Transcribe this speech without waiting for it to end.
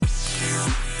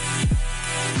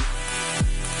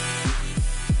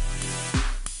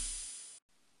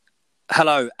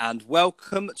Hello and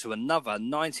welcome to another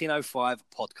 1905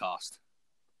 podcast.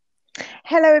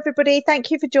 Hello, everybody. Thank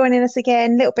you for joining us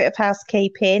again. A little bit of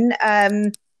housekeeping.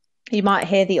 You might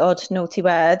hear the odd naughty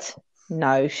word.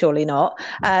 No, surely not.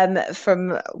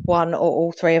 From one or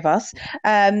all three of us.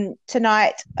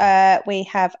 Tonight, we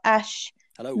have Ash,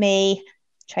 Hello. me,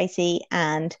 Tracy,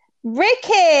 and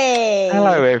Ricky.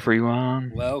 Hello,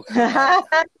 everyone. Welcome.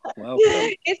 Welcome.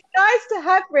 It's nice to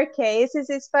have Ricky. This is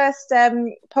his first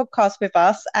podcast with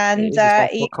us, and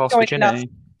he's joining us.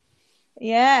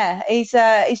 Yeah,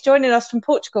 he's joining us from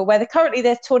Portugal, where currently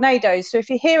there's tornadoes. So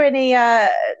if you hear any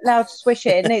loud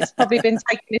swishing, it's probably been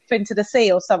taken into the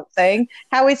sea or something.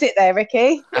 How is it there,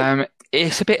 Ricky?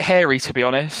 It's a bit hairy, to be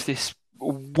honest.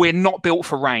 We're not built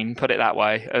for rain, put it that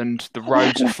way, and the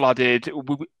roads are flooded.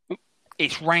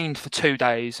 It's rained for 2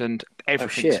 days and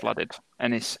everything's flooded,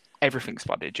 and everything's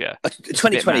flooded. Yeah,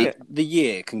 2020, the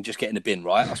year can just get in the bin,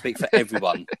 right? I speak for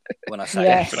everyone when I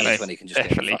say 2020 can just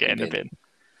get in the bin.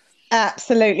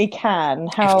 Absolutely can.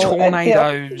 If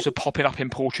tornadoes are popping up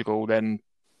in Portugal, then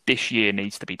this year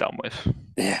needs to be done with.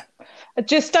 Yeah.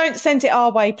 Just don't send it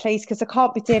our way, please, because I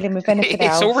can't be dealing with anything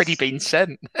else. It's already been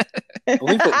sent.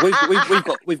 Well,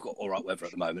 we've got all right weather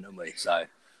at the moment, haven't we? So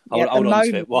I'll hold on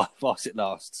to it whilst it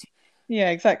lasts.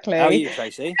 Yeah, exactly. How are you,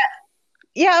 Tracy?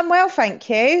 Yeah, I'm well, thank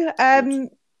you. I'm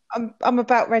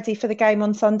about ready for the game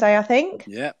on Sunday, I think.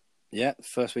 Yeah.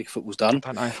 First week of football's done. I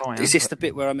don't know if I am. Is this the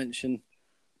bit where I mention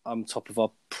I'm top of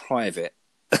our private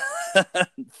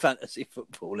fantasy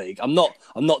football league? I'm not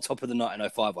top of the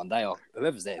 1905 one. They are.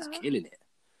 Whoever's there is killing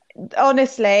it.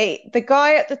 Honestly, the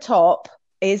guy at the top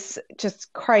is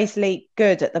just crazily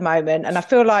good at the moment, and I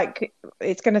feel like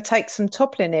it's going to take some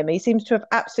toppling him. He seems to have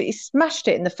absolutely smashed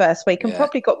it in the first week and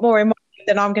probably got more in my league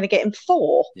than I'm going to get him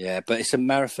for. Yeah, but it's a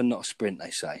marathon, not a sprint,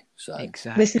 they say. So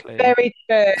exactly. This is very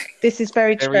true. This is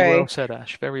very true. Very well said,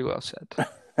 Ash. Very well said.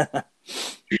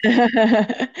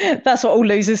 That's what all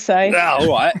losers say. All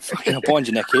right. Fucking I'll bind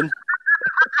your neck in.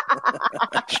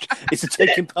 It's the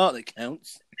taking part that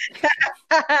counts.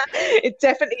 It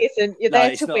definitely isn't. You're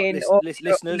there to win.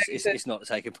 Listeners, it's not the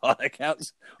taking part that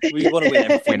counts. We want to win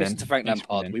everything. Listen to Frank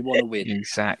Lampard. We want to win.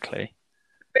 Exactly.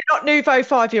 We're not nouveau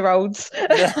 5-year-olds.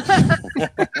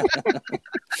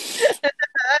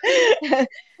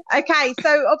 Okay,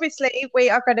 so obviously we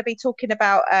are going to be talking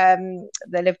about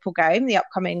the Liverpool game, the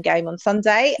upcoming game on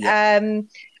Sunday. Yeah.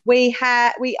 We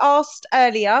asked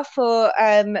earlier for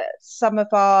some of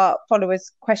our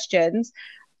followers' questions.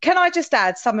 Can I just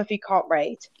add, some of you can't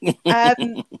read.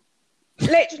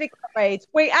 Literally can't read.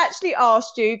 We actually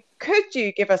asked you, could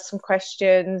you give us some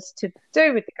questions to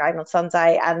do with the game on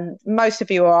Sunday? And most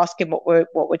of you are asking what we're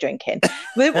drinking.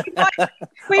 We might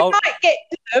get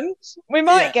to them. We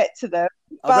might get to them.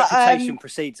 Our reputation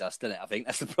precedes us, doesn't it? I think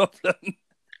that's the problem.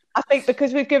 I think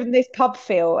because we've given this pub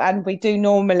feel and we do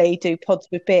normally do pods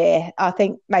with beer, I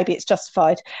think maybe it's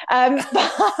justified. I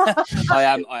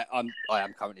am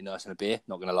currently nursing a beer,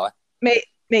 not going to lie.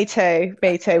 Me too.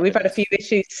 We've had a few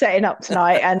issues setting up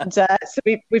tonight, and so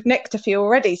we've nicked a few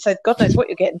already. So God knows what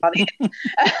you're getting, buddy.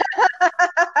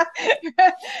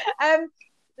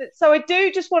 So I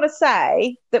do just want to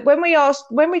say that when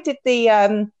we did the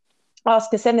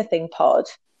Ask Us Anything pod,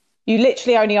 you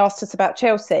literally only asked us about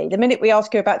Chelsea. The minute we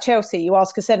ask you about Chelsea, you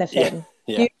ask us anything.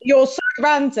 Yeah. You're so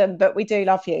random, but we do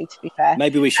love you, to be fair.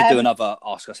 Maybe we should do another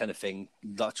Ask Us Anything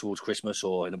towards Christmas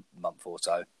or in a month or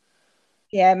so.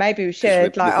 Yeah, maybe we should.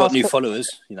 We've got new followers,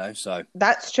 so.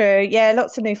 That's true. Yeah,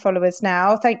 lots of new followers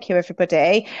now. Thank you,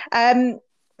 everybody.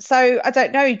 So, I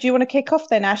don't know. Do you want to kick off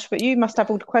then, Ash? But you must have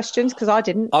all the questions, because I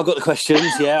didn't. I've got the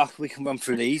questions, yeah. We can run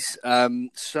through these.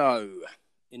 So,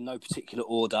 in no particular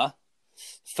order,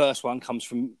 first one comes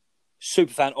from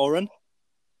Superfan Oren.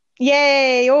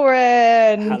 Yay,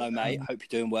 Oren! Hello, mate. Hope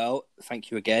you're doing well.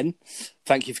 Thank you again.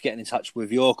 Thank you for getting in touch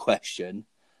with your question.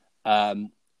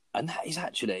 And that is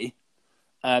actually...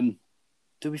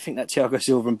 do we think that Thiago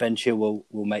Silva and Ben Chilwell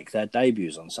will make their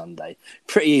debuts on Sunday?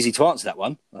 Pretty easy to answer that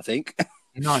one, I think.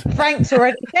 No. Frank's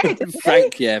already said.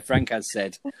 Frank has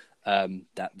said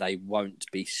that they won't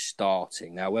be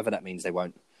starting. Now, whether that means they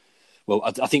won't... Well,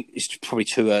 I think it's probably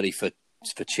too early for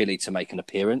Chile to make an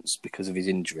appearance because of his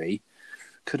injury.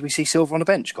 Could we see Silva on the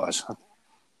bench, guys?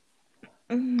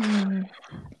 I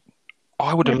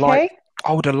would have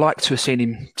liked to have seen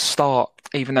him start,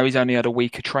 even though he's only had a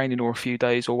week of training or a few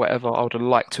days or whatever. I would have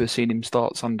liked to have seen him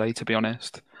start Sunday, to be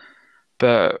honest.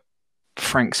 But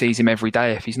Frank sees him every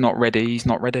day. If he's not ready, he's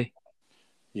not ready.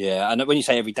 Yeah, and when you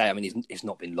say every day, I mean, it's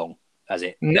not been long, has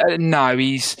it? No,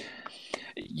 he's...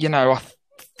 I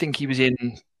think he was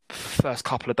in first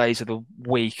couple of days of the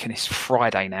week, and it's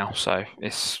Friday now, so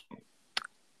it's...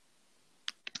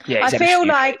 Yeah, I feel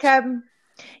like, I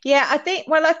think,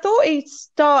 I thought he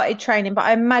started training, but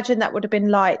I imagine that would have been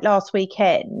like last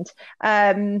weekend.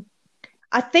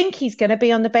 I think he's going to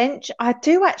be on the bench. I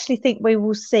do actually think we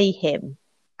will see him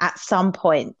at some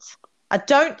point. I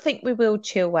don't think we will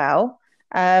Chilwell.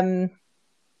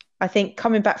 I think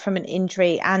coming back from an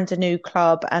injury and a new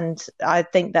club, and I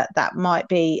think that might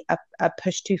be a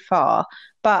push too far.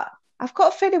 But I've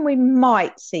got a feeling we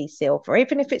might see Silva,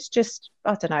 even if it's just,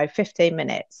 15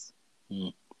 minutes.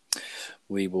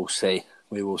 We will see.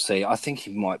 We will see. I think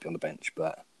he might be on the bench,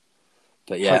 but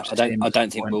yeah, I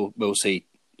don't think we'll see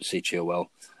Chilwell.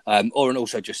 Oren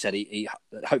also just said he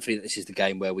hopefully this is the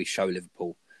game where we show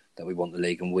Liverpool that we want the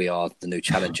league and we are the new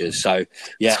challengers. So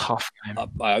yeah, tough game.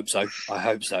 I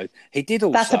hope so. He did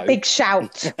also. That's a big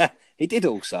shout. He did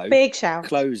also big shout.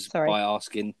 Close by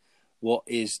asking what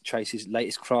is Tracy's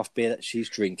latest craft beer that she's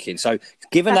drinking. So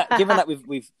given that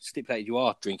we've stipulated you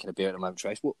are drinking a beer at the moment,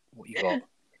 Trace, what you got?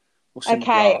 What's in the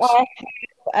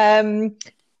glass?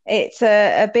 It's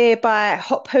a beer by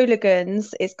Hop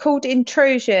Hooligans. It's called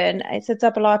Intrusion. It's a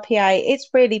double IPA. It's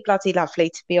really bloody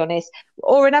lovely, to be honest.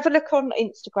 Or have a look on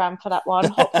Instagram for that one.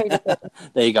 Hop Hooligans.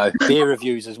 There you go. Beer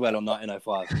reviews as well on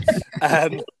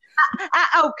 1905.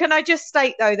 Can I just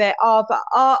state though, there are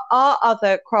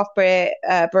other craft beer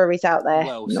breweries out there.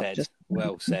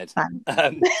 Well said.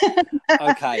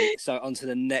 Okay, so on to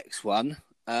the next one.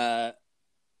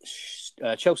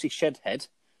 Chelsea Shedhead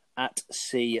at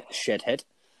C Shedhead.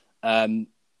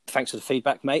 Thanks for the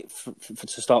feedback, mate,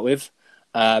 to start with.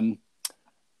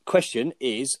 Question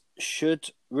is, should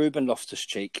Ruben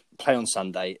Loftus-Cheek play on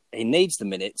Sunday? He needs the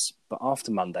minutes, but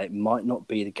after Monday, it might not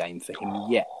be the game for him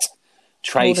yet.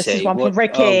 Tracy. This is one for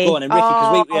Ricky. Go on, and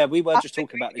Ricky, because we were just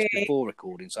talking about this before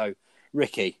recording. So,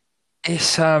 Ricky.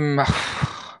 It's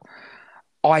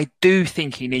I do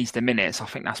think he needs the minutes. I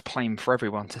think that's plain for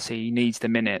everyone to see. He needs the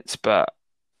minutes, but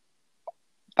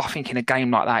I think in a game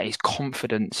like that, his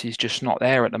confidence is just not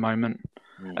there at the moment.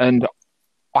 And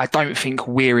I don't think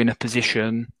we're in a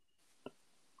position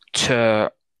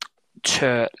to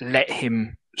let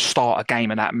him start a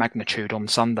game of that magnitude on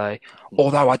Sunday.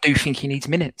 Although I do think he needs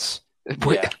minutes.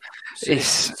 Yeah.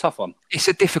 It's a tough one. It's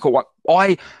a difficult one.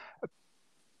 I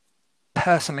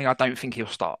don't think he'll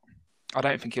start.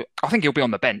 I think he'll be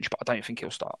on the bench, but I don't think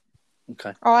he'll start.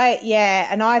 Okay.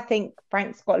 And I think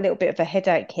Frank's got a little bit of a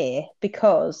headache here,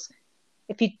 because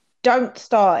if you don't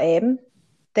start him,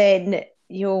 then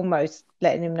you're almost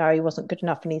letting him know he wasn't good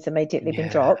enough and he's immediately been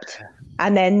dropped.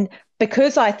 And then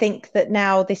because I think that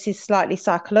now this is slightly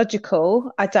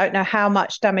psychological, I don't know how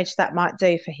much damage that might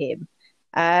do for him.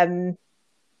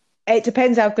 It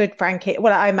depends how good Frank is.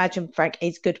 Well, I imagine Frank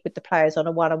is good with the players on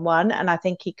a one-on-one, and I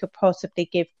think he could possibly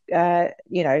give,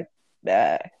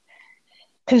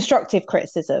 constructive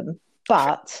criticism.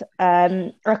 But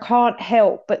I can't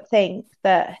help but think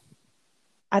that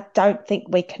I don't think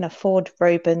we can afford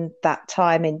Ruben that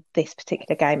time in this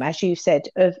particular game. As you said,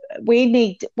 we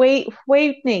need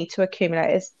to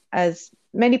accumulate as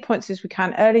many points as we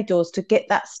can early doors to get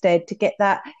that stead, to get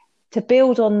that, to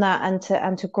build on that,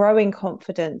 and to grow in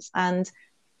confidence. And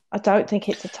I don't think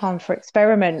it's a time for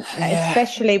experiment,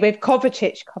 especially with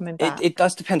Kovacic coming back. It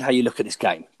does depend how you look at this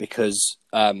game, because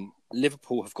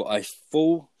Liverpool have got a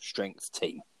full strength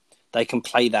team. They can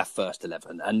play their first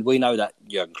 11, and we know that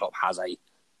Jurgen Klopp has a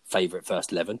favourite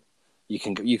first 11. You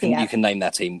can name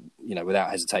that team,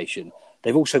 without hesitation.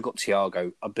 They've also got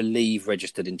Thiago, I believe,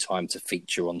 registered in time to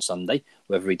feature on Sunday.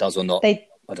 Whether he does or not, I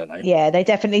don't know. Yeah, they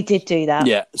definitely did do that.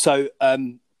 Yeah, so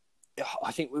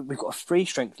I think we've got a full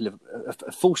strength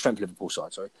Liverpool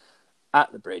side.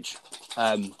 At the Bridge.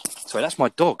 Sorry, that's my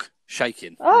dog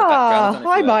shaking.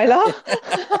 Hi, Myla.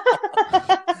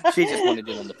 She just wanted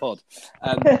in on the pod.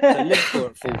 So Liverpool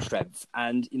at full strength,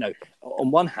 and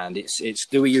on one hand, it's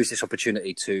do we use this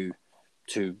opportunity to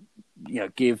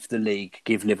give the league,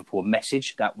 give Liverpool a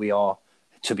message that we are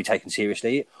to be taken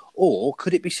seriously, or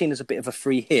could it be seen as a bit of a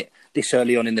free hit this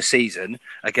early on in the season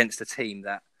against a team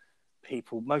that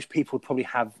most people would probably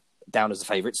have down as the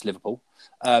favourites, Liverpool?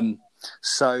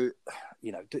 So,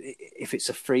 if it's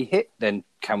a free hit, then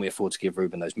can we afford to give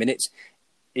Ruben those minutes?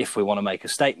 If we want to make a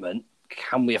statement,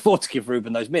 can we afford to give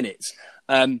Ruben those minutes?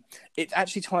 It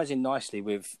actually ties in nicely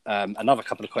with another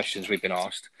couple of questions we've been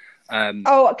asked. Can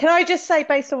I just say,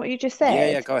 based on what you just said?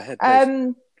 Yeah, go ahead,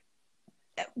 please.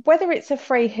 Whether it's a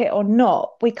free hit or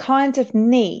not, we kind of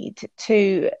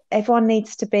everyone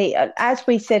needs to be, as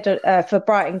we said for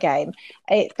Brighton game,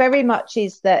 it very much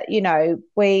is that,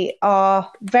 we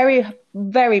are very,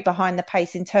 very behind the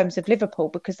pace in terms of Liverpool,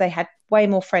 because they had way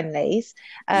more friendlies.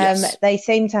 Yes. They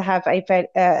seem to have a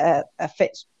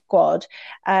fit squad.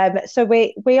 So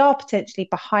we are potentially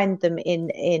behind them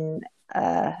in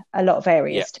a lot of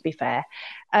areas, to be fair.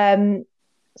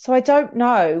 So I don't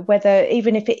know whether,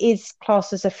 even if it is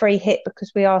classed as a free hit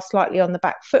because we are slightly on the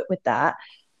back foot with that,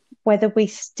 whether we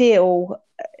still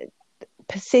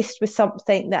persist with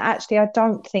something that actually I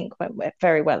don't think went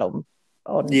very well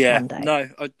on Monday. No,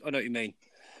 I know what you mean.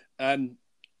 Like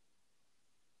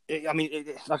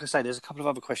I say, there's a couple of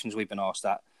other questions we've been asked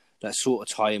that sort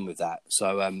of tie in with that.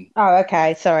 So,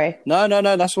 okay, sorry. No,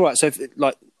 that's all right. So,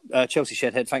 Chelsea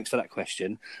Shedhead, thanks for that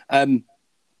question.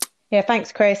 Yeah,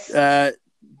 thanks, Chris.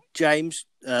 James,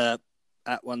 at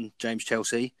one James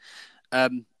Chelsea,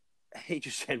 he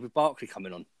just said with Barkley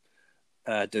coming on,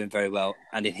 doing very well,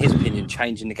 and in his opinion,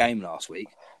 changing the game last week,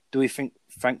 do we think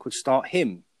Frank would start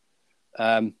him?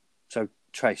 So,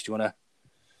 Trace, do you want to?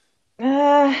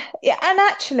 Yeah, and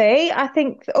actually, I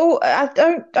think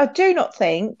I do not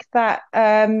think that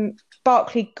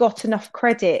Barkley got enough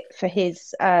credit for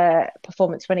his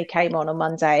performance when he came on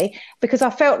Monday, because I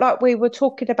felt like we were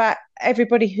talking about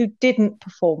everybody who didn't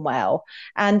perform well,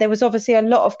 and there was obviously a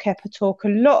lot of Kepa talk, a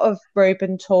lot of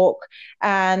Ruben talk,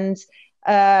 and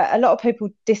a lot of people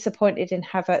disappointed in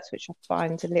Havertz, which I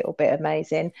find a little bit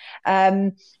amazing.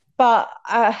 But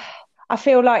I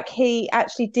feel like he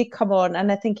actually did come on,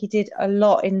 and I think he did a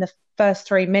lot in the first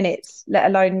 3 minutes, let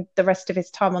alone the rest of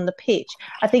his time on the pitch.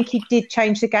 I think he did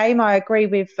change the game. I agree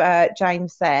with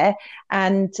James there.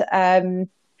 And to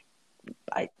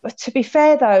be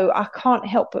fair, though, I can't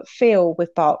help but feel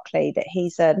with Barkley that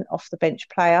he's an off-the-bench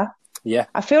player. Yeah.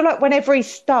 I feel like whenever he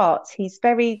starts, he's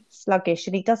very sluggish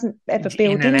and he doesn't ever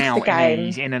build into the game.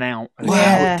 He's in and out.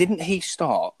 Wow, didn't he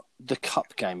start the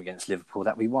cup game against Liverpool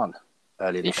that we won?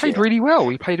 He played really well.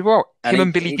 He played well. Him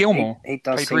and Billy Gilmore. He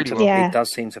does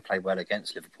seem to play well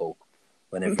against Liverpool.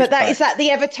 But is that the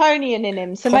Evertonian in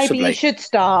him? So possibly. Maybe he should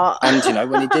start. And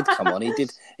when he did come on, he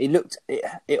looked.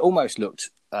 It almost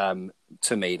looked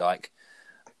to me like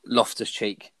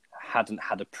Loftus-Cheek hadn't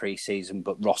had a pre-season,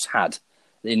 but Ross had.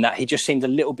 In that he just seemed a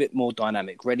little bit more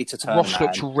dynamic, ready to turn. Ross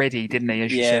looked ready, didn't he?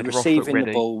 As you said, receiving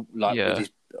the ball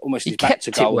with his back to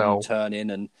goal and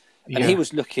turning and he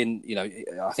was looking,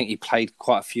 I think he played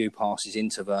quite a few passes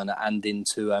into Werner and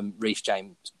into Reece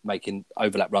James, making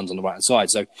overlap runs on the right-hand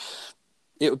side. So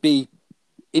it would be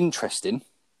interesting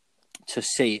to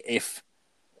see if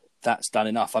that's done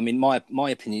enough. I mean, my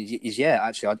opinion is,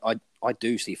 actually, I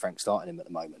do see Frank starting him at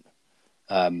the moment.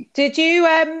 Did you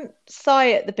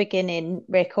sigh at the beginning,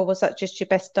 Rick, or was that just your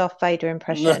best Darth Vader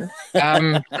impression?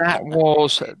 That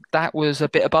was a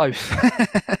bit of both.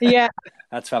 Yeah.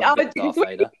 That's felt a bit Darth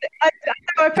Vader.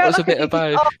 I felt like a bit of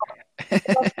both.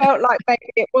 I felt like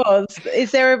maybe it was.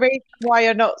 Is there a reason why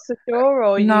you're not so sure?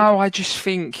 I just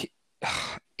think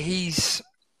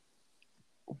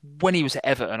when he was at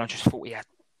Everton, I just thought he had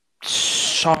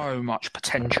so much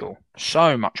potential.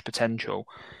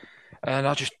 And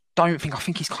I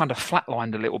think he's kind of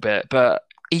flatlined a little bit, but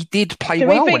he did play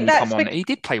well when he come on. He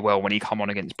did play well when he come on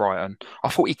against Brighton. I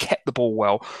thought he kept the ball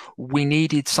well. We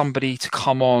needed somebody to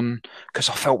come on because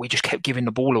I felt we just kept giving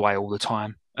the ball away all the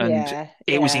time. And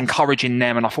it was encouraging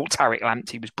them. And I thought Tariq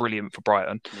Lamptey was brilliant for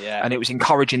Brighton. Yeah. And it was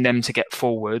encouraging them to get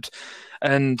forward.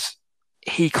 And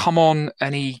he come on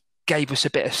and he gave us a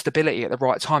bit of stability at the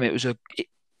right time. It was a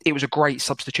great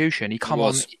substitution. He come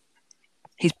on.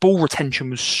 His ball retention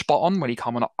was spot on when he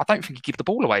come on. I don't think he gave the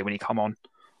ball away when he come on.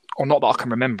 Or not that I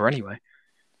can remember anyway.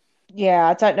 Yeah,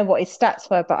 I don't know what his stats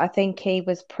were, but I think he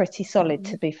was pretty solid,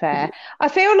 to be fair. I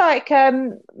feel like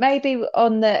maybe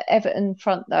on the Everton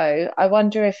front, though, I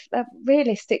wonder if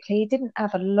realistically he didn't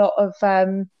have a lot of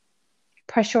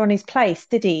pressure on his place,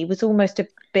 did he? He was almost a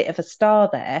bit of a star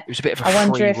there. It was a bit of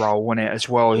a free role, wasn't it, as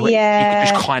well? Yeah. He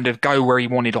could just kind of go where he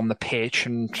wanted on the pitch,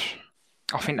 and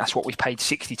I think that's what we've paid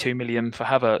 62 million for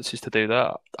Havertz, is to do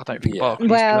that. I don't think Barkley's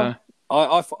going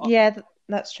to...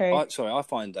 That's true. I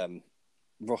find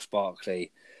Ross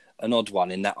Barkley an odd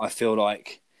one in that I feel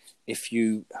like if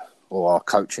you or our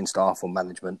coaching staff or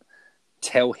management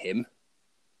tell him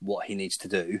what he needs to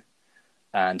do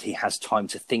and he has time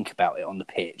to think about it on the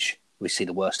pitch, we see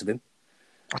the worst of him.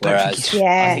 I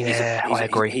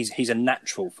agree. He's a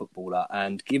natural footballer,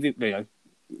 and give him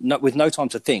with no time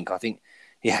to think, I think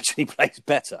he actually plays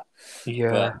better.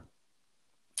 Yeah.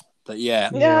 But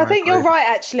I think you're right,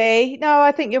 actually. No,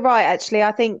 I think you're right, actually.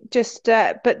 I think just,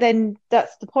 but then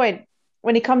that's the point.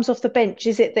 When he comes off the bench,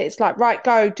 is it that it's like, right,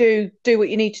 go, do what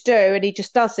you need to do, and he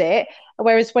just does it?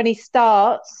 Whereas when he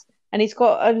starts and he's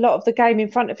got a lot of the game in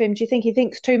front of him, do you think he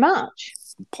thinks too much?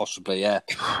 Possibly, yeah.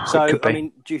 So, I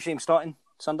mean, do you see him starting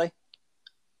Sunday?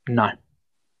 No.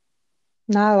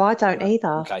 No, I don't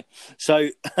either. Okay. So,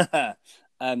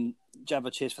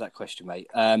 Jabba, cheers for that question, mate.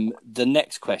 The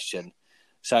next question.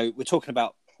 So we're talking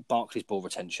about Barkley's ball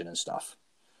retention and stuff.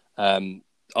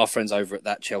 Our friends over at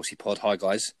that Chelsea pod, hi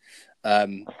guys, at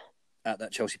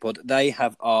that Chelsea pod, they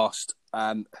have asked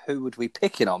who would we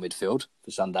pick in our midfield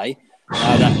for Sunday.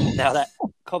 Now that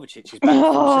Kovacic is back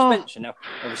from suspension. Now,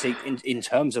 obviously, in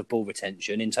terms of ball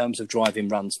retention, in terms of driving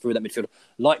runs through that midfield,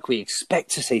 like we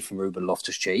expect to see from Ruben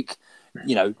Loftus-Cheek,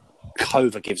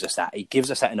 Kova gives us that. He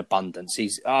gives us that in abundance.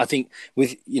 I think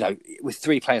with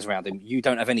three players around him, you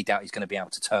don't have any doubt he's going to be able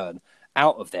to turn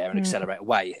out of there and accelerate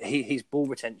away. His ball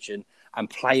retention and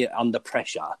play under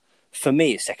pressure, for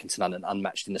me, is second to none and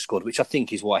unmatched in the squad, which I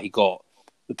think is why he got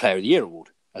the Player of the Year award,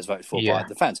 as voted for by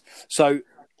the fans. So,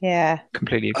 yeah,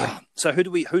 completely agree. So who do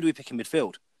we pick in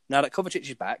midfield now that Kovacic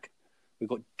is back? We've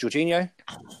got Jorginho,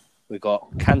 we've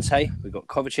got Kante, we've got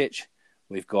Kovacic,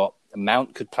 we've got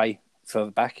Mount could play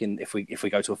further back in if we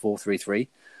go to a 4-3-3.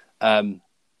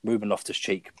 Ruben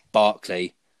Loftus-Cheek,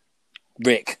 Barkley,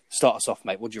 Rick, start us off,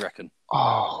 mate. What do you reckon?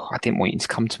 Oh, I didn't want you to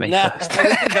come to me first.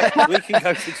 we can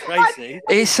go to Tracy.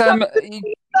 It's do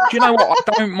you know what?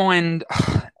 I don't mind.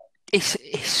 It's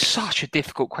such a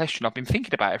difficult question. I've been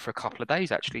thinking about it for a couple of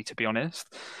days, actually, to be honest.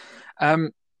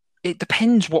 It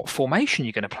depends what formation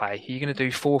you're going to play. Are you going to do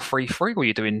 4-3-3 or are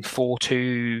you doing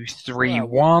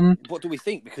 4-2-3-1? What do we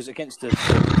think? Because against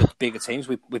the bigger teams,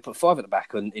 we put five at the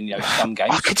back in some games.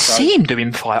 I could see him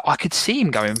doing five. I could see him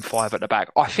going five at the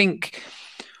back. I think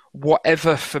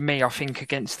whatever for me, I think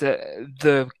against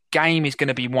the game is going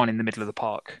to be won in the middle of the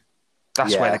park.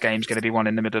 That's where the game's going to be won,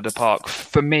 in the middle of the park.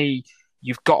 For me,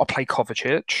 you've got to play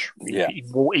Kovacic. Yeah. He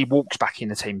walks back in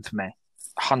the team for me,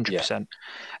 100%. Yeah.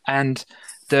 And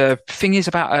the thing is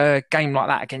about a game like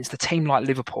that against a team like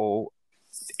Liverpool,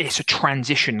 it's a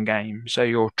transition game. So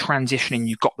you're transitioning,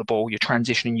 you've got the ball, you're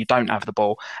transitioning, you don't have the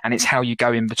ball, and it's how you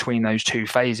go in between those two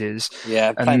phases.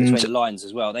 Yeah, playing between the lines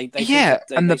as well.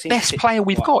 The best player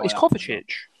we've got is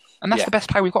Kovacic. And that's the best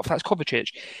player we've got for that is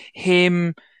Kovacic.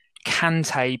 Him,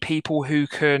 Kante, people who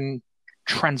can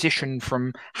transition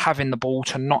from having the ball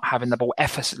to not having the ball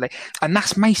effortlessly. And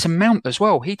that's Mason Mount as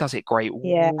well. He does it great.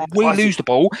 Yeah. We lose the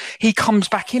ball, he comes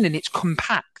back in and it's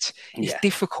compact. It's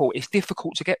difficult. It's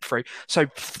difficult to get through. So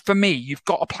for me, you've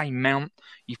got to play Mount,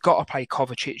 you've got to play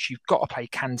Kovacic, you've got to play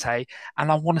Kante,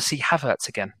 and I want to see Havertz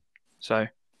again. So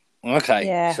okay.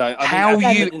 Yeah. So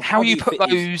how you put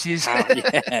those is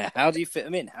how do you fit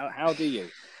them in? How do you?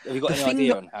 Have you got any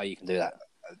idea on how you can do that?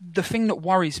 The thing that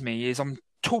worries me is I'm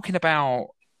talking about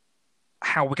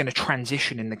how we're going to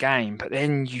transition in the game, but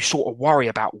then you sort of worry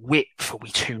about width. Are we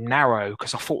too narrow?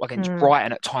 Because I thought against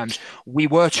Brighton at times we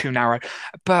were too narrow.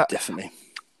 But definitely,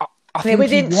 I think we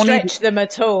didn't stretch them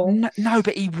at all. No,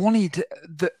 but he wanted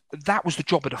that was the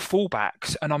job of the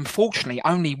fullbacks, and unfortunately,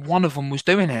 only one of them was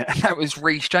doing it, and that was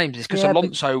Reece James. It's because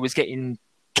Alonso was getting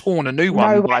torn a new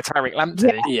one by Tariq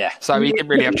Lamptey. Yeah, so he didn't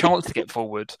really have a chance to get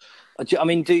forward. I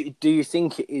mean, do you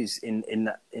think it is in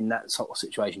that sort of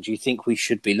situation? Do you think we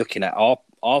should be looking at our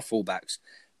fullbacks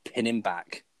pinning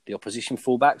back the opposition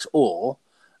fullbacks, or,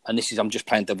 and this is, I'm just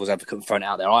playing devil's advocate and throwing it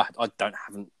out there. I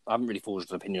haven't really forged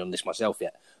an opinion on this myself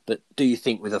yet. But do you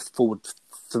think with a forward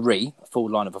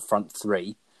line of a front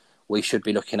three, we should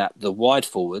be looking at the wide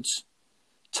forwards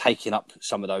taking up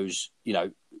some of those,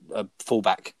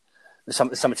 fullback,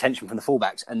 some attention from the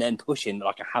fullbacks, and then pushing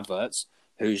like a Havertz,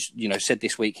 who's said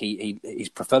this week his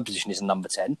preferred position is a number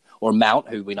 10, or a Mount,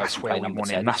 who we know can play number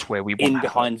 10. That's where we want in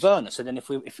behind Werner. So then if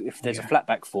there's a flat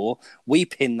back four, we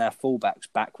pin their fullbacks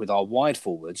back with our wide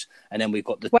forwards, and then we've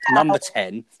got the number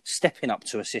 10 stepping up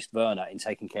to assist Werner in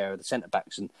taking care of the centre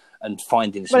backs and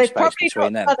finding some space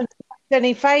between them.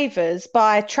 Any favours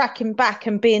by tracking back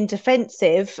and being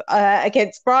defensive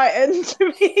against Brighton.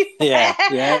 To be fair.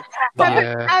 And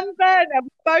Werner were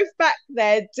both back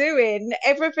there doing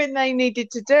everything they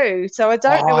needed to do. So I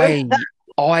don't know.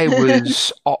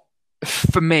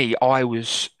 For me, I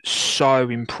was so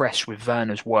impressed with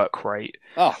Werner's work rate.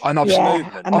 And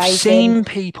I've seen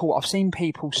people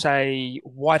say,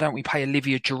 why don't we play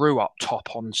Olivier Giroud up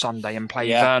top on Sunday and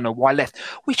play Werner wide left?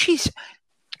 Which is,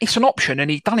 it's an option,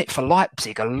 and he'd done it for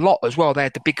Leipzig a lot as well. They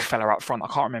had the big fella up front. I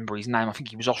can't remember his name. I think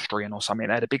he was Austrian or something.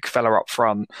 They had a big fella up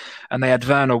front, and they had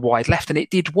Werner wide left, and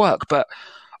it did work. But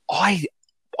I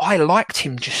liked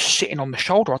him just sitting on the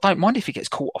shoulder. I don't mind if he gets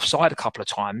caught offside a couple of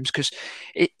times, because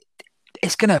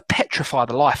it's going to petrify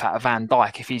the life out of Van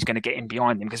Dijk if he's going to get in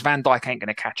behind him, because Van Dijk ain't going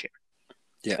to catch him.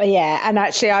 Yeah, and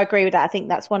actually I agree with that. I think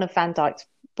that's one of Van Dijk's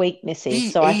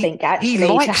weaknesses. I think actually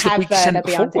to have Werner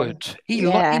behind him. He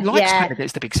likes playing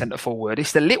against the big centre forward.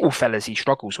 It's the little fellas he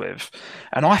struggles with,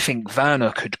 and I think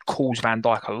Werner could cause Van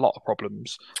Dijk a lot of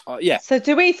problems. So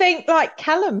do we think like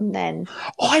Callum then?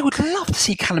 I would love to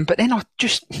see Callum, but then I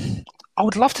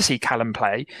would love to see Callum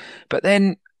play, but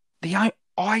then I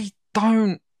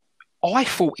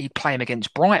thought he'd play him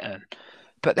against Brighton.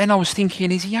 But then I was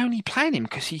thinking, is he only playing him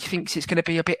because he thinks it's going to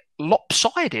be a bit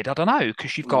lopsided? I don't know,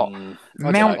 because you've got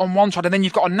Mount on one side and then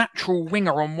you've got a natural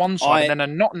winger on one side and then a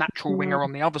not natural winger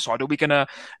on the other side. Are we going to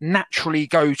naturally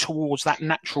go towards that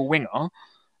natural winger?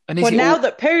 And now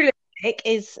that Pulisic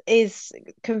is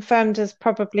confirmed as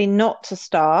probably not to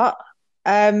start,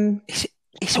 it's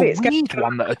a weird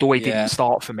one that Odoi didn't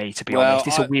start for me, to be honest.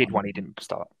 It's a weird one he didn't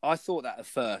start. I thought that at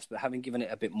first, but having given it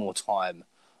a bit more time,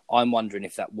 I'm wondering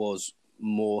if that was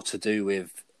more to do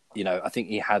with, I think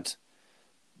he had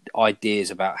ideas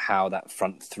about how that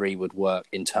front three would work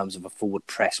in terms of a forward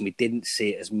press, and we didn't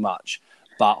see it as much.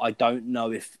 But I don't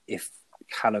know if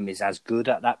Callum is as good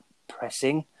at that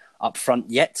pressing up front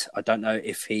yet. I don't know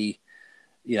if he,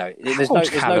 there's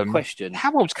no question.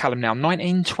 How old's Callum now?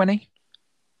 19, 20?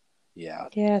 Yeah,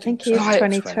 I think he's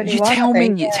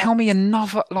 2021. You tell me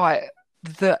another,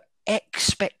 the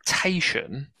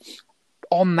expectation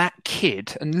on that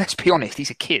kid, and let's be honest, he's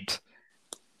a kid,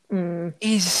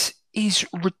 is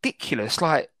ridiculous.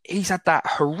 He's had that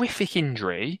horrific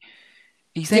injury.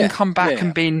 He's then come back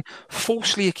and been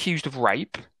falsely accused of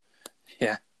rape.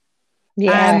 Yeah.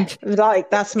 Yeah, and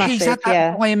that's massive. He's had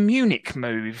that Bayern Munich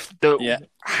move that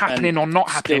happening or not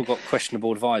happening. Still got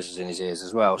questionable advisors in his ears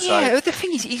as well. So the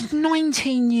thing is, he's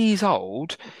 19 years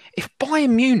old. If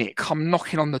Bayern Munich come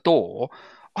knocking on the door,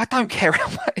 I don't care.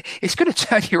 It's going to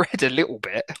turn your head a little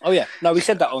bit. Oh yeah, no, we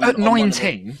said that on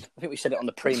 19. I think we said it on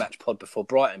the pre-match pod before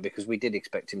Brighton because we did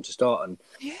expect him to start, and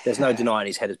there's no denying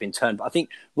his head has been turned. But I think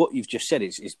what you've just said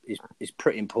is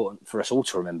pretty important for us all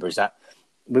to remember is that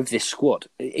with this squad,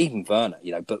 even Werner,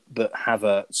 but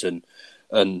Havertz and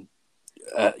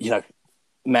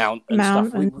Mount and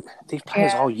stuff. These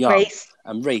players are young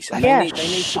and Reece, and they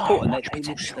need support, and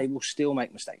they will still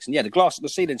make mistakes. And the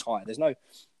ceiling's high. There's no,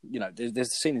 the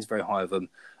ceiling's very high of them.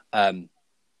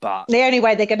 But the only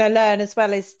way they're going to learn as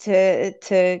well is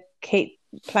to keep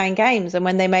playing games, and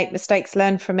when they make mistakes,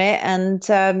 learn from it, and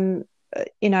focus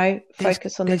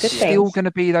on the good things. There's still going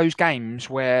to be those games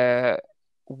where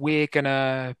we're going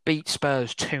to beat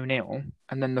Spurs 2-0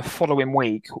 and then the following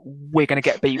week we're going to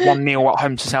get beat 1-0 at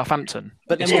home to Southampton.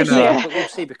 But then we'll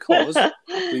see, because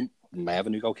we may have a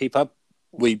new goalkeeper.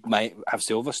 We may have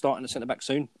Silva starting at centre-back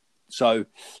soon. So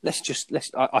I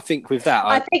think with that...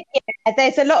 I think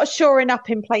there's a lot of shoring up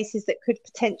in places that could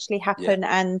potentially happen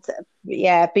and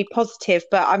be positive.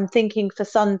 But I'm thinking for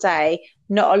Sunday,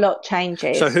 not a lot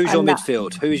changes. So who's your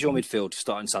midfield? Who is your midfield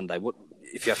starting Sunday? What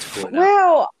if you have to call it now?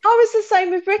 Well, I was the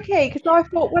same with Ricky because I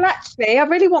thought, well, actually, I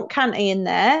really want Kante in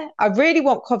there. I really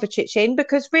want Kovacic in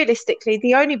because realistically,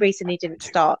 the only reason he didn't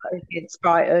start against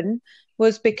Brighton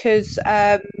was because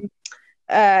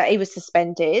he was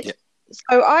suspended. Yep.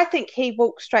 So I think he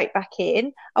walked straight back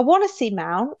in. I want to see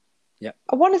Mount. Yeah.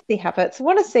 I want to see Havertz. I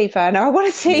want to see Werner. I want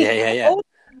to see. In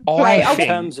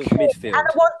terms of midfield, and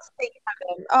I want to see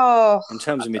Callum. In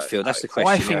terms of midfield, that's the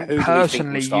question. I think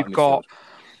personally, you've got.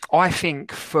 I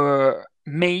think for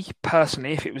me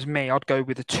personally, if it was me, I'd go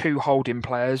with the two holding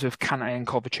players of Kante and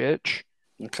Kovacic.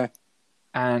 Okay.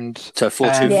 And so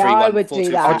 4-2-3-1. Yeah, I would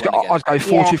do that. I'd go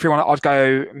 4-2-3-1. I'd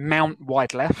go Mount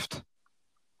wide left.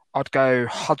 I'd go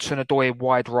Hudson-Odoi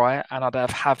wide right, and I'd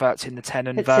have Havertz in the 10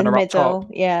 and Werner up top.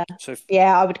 Yeah,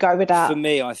 I would go with that. For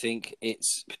me, I think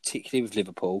it's particularly with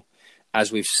Liverpool,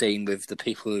 as we've seen with the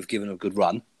people who've given a good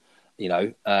run,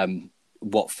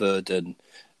 Watford and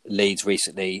Leeds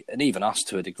recently, and even us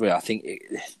to a degree. I think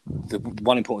the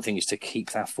one important thing is to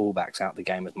keep our fullbacks out of the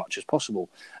game as much as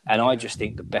possible. And I just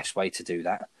think the best way to do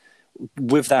that,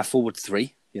 with their forward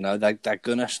three, they're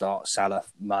going to start Salah,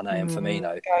 Mane and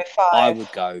Firmino. I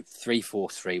would go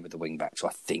 3-4-3 with the wing backs, I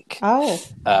think.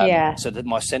 So that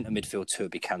my centre midfield two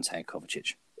would be Kante and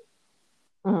Kovacic.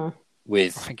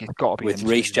 With, I think it's got to be with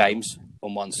Reece James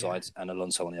on one side and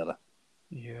Alonso on the other.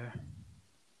 Yeah.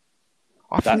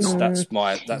 That's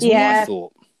my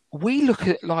thought. We look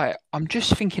at I'm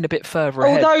just thinking a bit further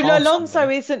ahead. Although Alonso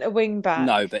isn't a wing back.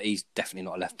 No, but he's definitely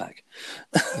not a left back.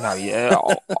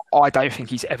 No, I don't think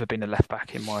he's ever been a left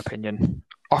back in my opinion.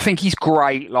 I think he's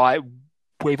great.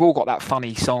 We've all got that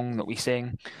funny song that we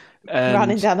sing,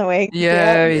 running down the wing.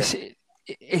 Yeah,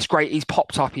 it's great. He's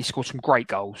popped up. He's scored some great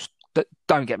goals.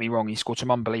 Don't get me wrong. He scored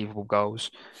some unbelievable goals,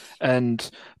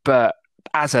 but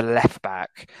as a left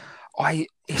back, I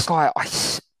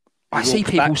see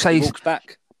people say he walks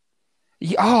back.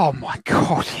 Yeah, oh my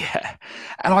God, yeah.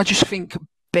 And I just think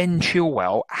Ben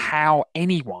Chilwell, how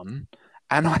anyone,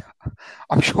 and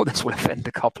I'm sure this will offend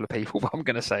a couple of people, but I'm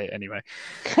going to say it anyway.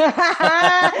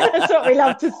 That's what we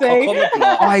love to see.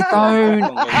 I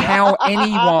don't how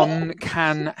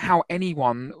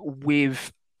anyone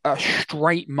with a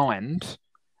straight mind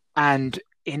and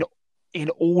in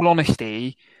all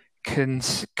honesty can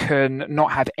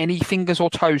not have any fingers or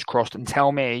toes crossed and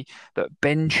tell me that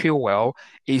Ben Chilwell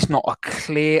is not a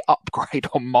clear upgrade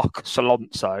on Marcos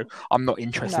Alonso. I'm not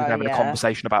interested in having a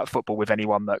conversation about football with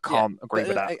anyone that can't agree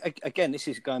with that. Again, this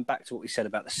is going back to what we said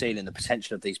about the ceiling, the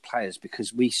potential of these players,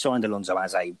 because we signed Alonso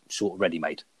as a sort of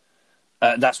ready-made.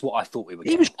 That's what I thought we were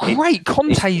getting. He was great.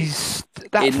 Conte's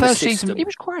that first season, he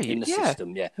was great. In the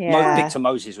system, Victor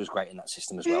Moses was great in that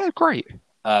system as well. Yeah, great.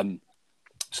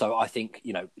 So I think,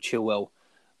 Chilwell,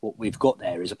 what we've got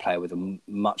there is a player with a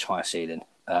much higher ceiling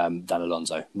than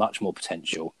Alonso, much more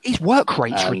potential. His work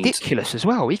rate's ridiculous as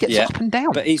well. He gets up and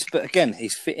down. But again,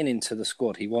 he's fitting into the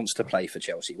squad. He wants to play for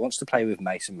Chelsea. He wants to play with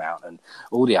Mason Mount and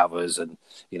all the others. And,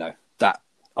 that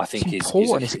I think it's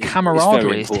important. It's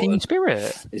camaraderie, it's team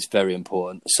spirit. It's very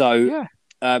important. So,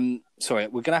 sorry, we're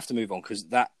going to have to move on because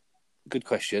good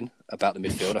question about the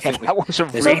midfield. I think that was a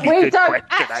really good question.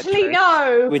 Actually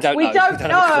know. We don't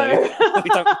know.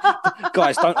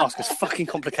 Guys, don't ask us fucking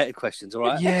complicated questions, all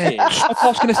right? Yeah, stop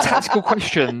asking us tactical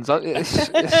questions. So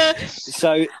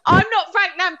I'm not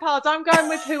Frank Lampard. I'm going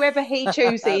with whoever he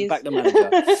chooses. Back the manager.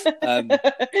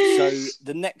 So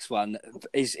the next one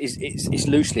is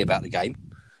loosely about the game.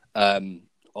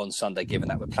 On Sunday, given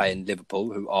that we're playing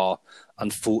Liverpool, who are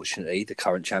unfortunately the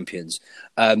current champions.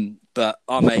 But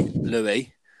our mate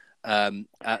Louis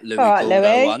at Louis Gold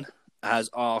 01 has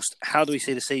asked, how do we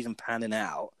see the season panning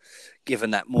out,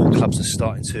 given that more clubs are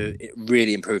starting to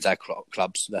really improve their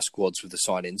clubs, their squads with the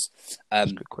signings?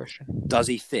 That's a good question. Does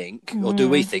he think, or do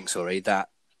we think, that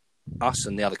us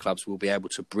and the other clubs will be able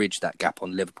to bridge that gap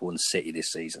on Liverpool and City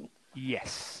this season?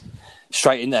 Yes.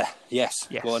 Straight in there. Yes.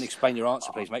 Go on, explain your answer,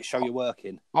 please, mate. Show you're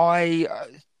working.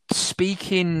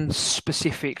 Speaking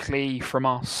specifically from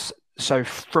us, so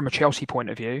from a Chelsea point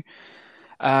of view,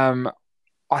 I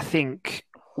think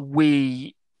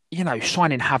we,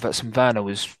 signing Havertz and Werner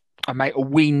was,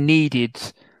 we needed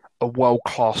a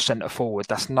world-class centre-forward.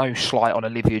 That's no slight on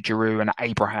Olivier Giroud and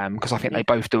Abraham, because I think they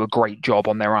both do a great job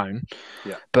on their own.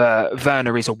 Yeah. But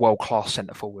Werner is a world-class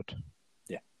centre-forward.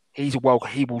 He will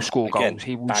score goals.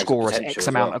 He will score us X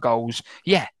amount of goals.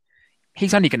 Yeah,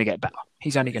 he's only going to get better.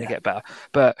 Going to get better.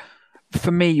 But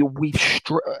for me,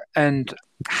 and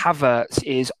Havertz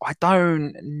is, I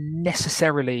don't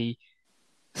necessarily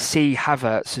see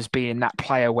Havertz as being that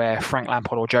player where Frank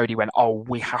Lampard or Jody went,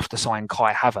 we have to sign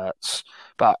Kai Havertz.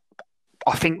 But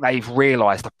I think they've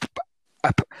realised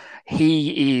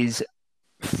he is,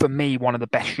 for me, one of the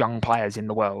best young players in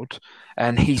the world,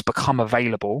 and he's become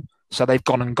available. So they've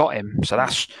gone and got him. So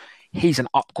he's an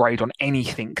upgrade on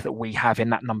anything that we have in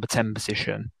that number 10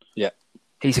 position. Yeah.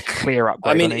 He's a clear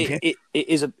upgrade. I mean, it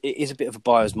is a bit of a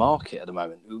buyer's market at the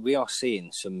moment. We are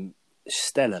seeing some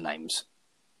stellar names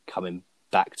coming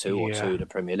back to the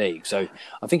Premier League. So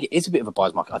I think it is a bit of a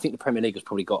buyer's market. I think the Premier League has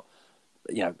probably got,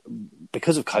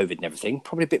 because of COVID and everything,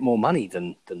 probably a bit more money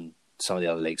than some of the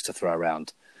other leagues to throw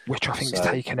around. Which I think has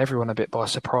taken everyone a bit by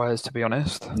surprise, to be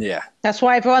honest. Yeah. That's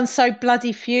why everyone's so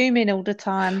bloody fuming all the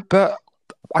time. But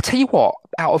I tell you what,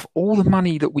 out of all the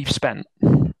money that we've spent,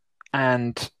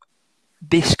 and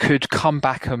this could come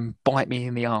back and bite me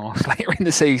in the arse later in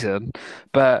the season,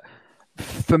 but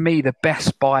for me, the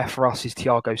best buy for us is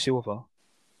Thiago Silva.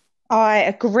 I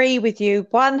agree with you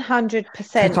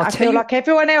 100%. I feel like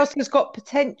everyone else has got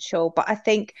potential, but I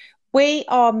think we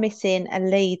are missing a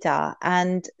leader,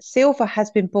 and Silva has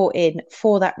been brought in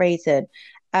for that reason.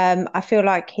 I feel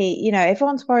like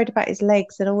everyone's worried about his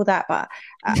legs and all that, but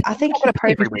I think he's not going to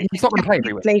play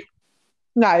every week.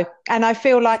 No, and I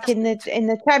feel like in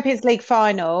the Champions League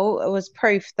final, it was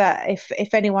proof that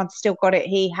if anyone's still got it,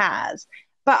 he has.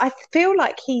 But I feel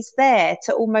like he's there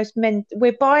to almost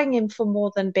we're buying him for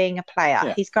more than being a player.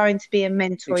 Yeah. He's going to be a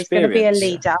mentor. He's going to be a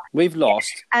leader. We've lost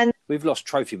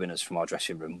trophy winners from our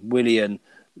dressing room. Willian,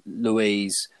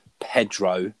 Luis,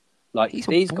 Pedro.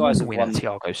 These guys have won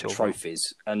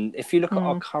trophies. And if you look at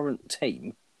our current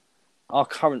team, our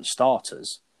current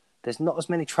starters, there's not as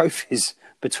many trophies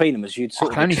between them as you'd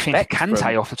sort of expect. I can only think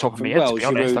Kante off the top of my head, to be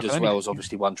honest. Giroud as well has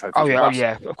obviously won trophies. Oh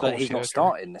yeah, of course. But he's not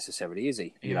starting necessarily, is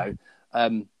he? Yeah.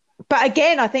 But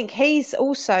again, I think he's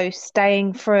also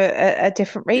staying for a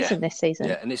different reason this season.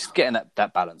 Yeah, and it's getting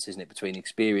that balance, isn't it, between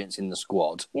experience in the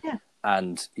squad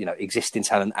and existing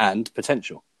talent and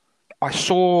potential. I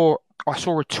saw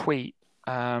a tweet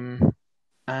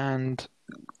and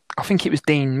I think it was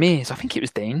Dean Mears. I think it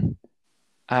was Dean.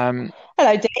 Hello,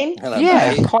 Dean. Hello,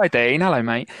 yeah, mate. hi Dean. Hello,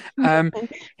 mate.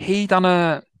 He done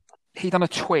a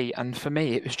tweet, and for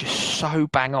me, it was just so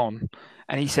bang on.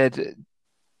 And he said,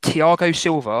 Thiago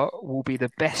Silva will be the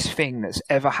best thing that's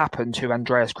ever happened to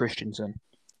Andreas Christensen.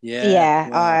 Yeah,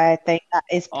 well, I think that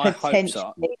is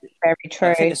potentially very true.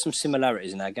 I think there's some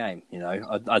similarities in our game. You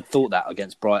know, I thought that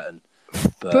against Brighton.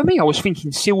 But for me, I was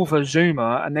thinking Silva,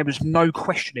 Zuma, and there was no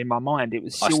question in my mind. It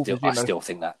was Silva, Zuma. I still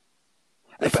think that.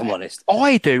 If I'm honest,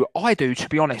 I do, to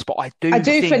be honest. But I do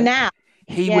think for now.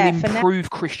 He will improve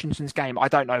Christensen's game. I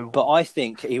don't know. But I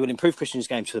think he will improve Christensen's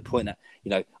game to the point that,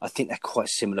 you know, I think they're quite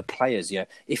similar players. You know,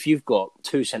 if you've got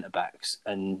two centre-backs,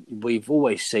 and we've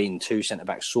always seen two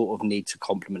centre-backs sort of need to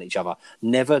complement each other,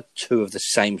 never two of the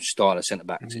same style of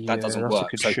centre-backs. Yeah, that doesn't work.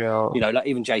 So, shout. You know, like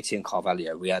even JT and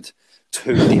Carvalho, we had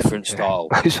two different styles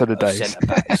of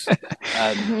centre-backs.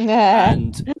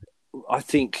 And I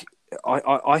think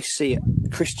I see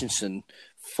Christensen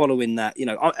following that, you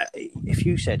know, if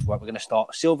you said, right, we're going to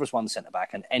start Silva as one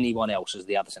centre-back and anyone else as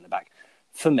the other centre-back,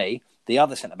 for me, the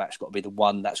other centre-back's got to be the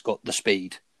one that's got the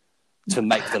speed to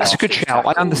make the That's a good shout.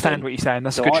 I understand what you're saying.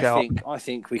 That's a good shout. I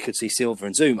think we could see Silva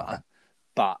and Zuma,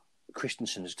 but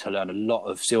Christensen's to learn a lot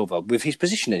of Silva with his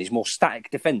positioning. He's more static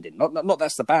defending. Not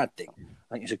that's the bad thing.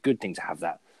 I think it's a good thing to have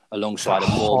that alongside a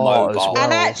more mobile. Well.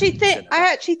 And I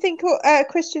actually think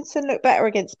Christensen looked better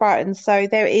against Brighton. So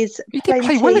there is. He did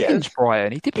play well against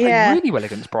Brighton. He did play really well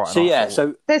against Brighton.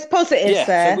 So there's positives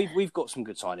there. So we've got some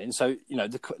good signings. So you know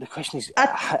the question is,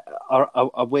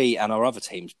 are we and our other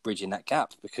teams bridging that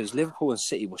gap? Because Liverpool and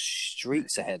City were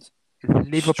streets ahead.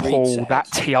 Liverpool, that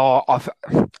TR.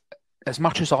 As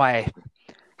much as I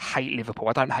hate Liverpool,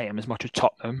 I don't hate them as much as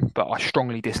Tottenham, but I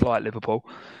strongly dislike Liverpool.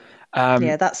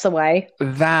 That's the way.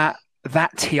 That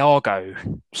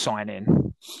Thiago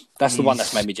signing. That's the one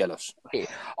that's made me jealous.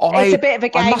 It's a bit of a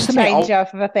game changer,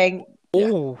 I think.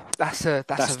 Oh, that's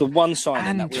the one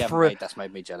signing that we have made that's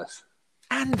made me jealous.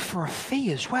 And for a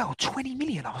fee as well, 20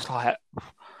 million. I was like,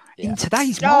 in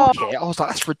today's market, I was like,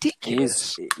 that's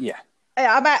ridiculous.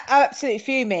 I'm absolutely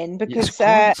fuming because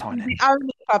they're the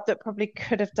only club that probably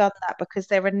could have done that because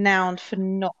they're renowned for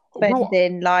not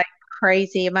spending like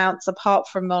crazy amounts apart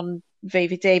from on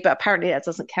VVD, but apparently that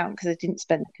doesn't count because they didn't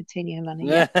spend the Coutinho money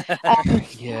yet.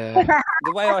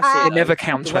 The way I see it, it never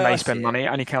counts when they spend money. It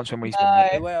only counts when we spend money.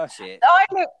 The way I see it.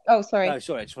 Sorry. No, sorry. I just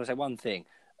want to say one thing.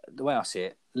 The way I see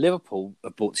it, Liverpool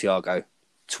have bought Thiago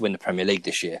to win the Premier League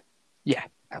this year. Yeah,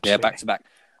 absolutely. Yeah, back to back.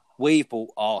 We've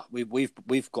got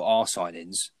our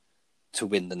signings to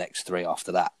win the next three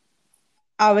after that.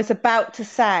 I was about to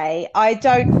say, I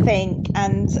don't think,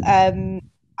 and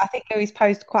I think Louis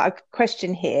posed quite a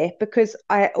question here because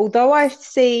I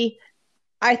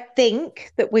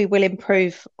think that we will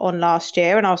improve on last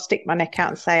year, and I'll stick my neck out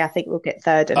and say I think we'll get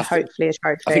third and hopefully a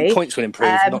trophy. I think points will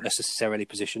improve, not necessarily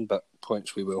position, but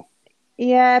points we will.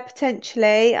 Yeah,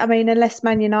 potentially. I mean, unless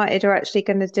Man United are actually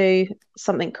going to do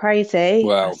something crazy,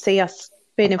 I see us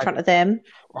being in front of them.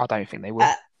 I don't think they will.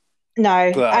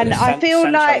 No, well, and I feel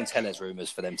like Tellers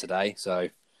rumours for them today. So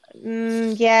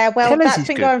that's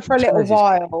been going for a little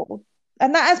while,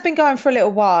 and that has been going for a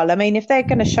little while. I mean, if they're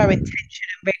going to show intention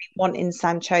and really wanting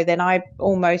Sancho, then I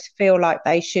almost feel like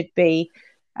they should be.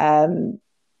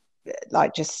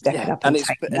 Like just stepping up, and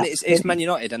it's Man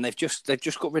United, and they've just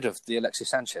got rid of the Alexis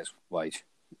Sanchez wage.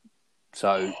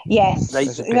 So yes,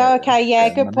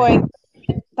 good point.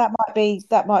 That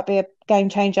might be a game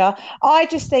changer. I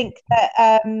just think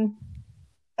that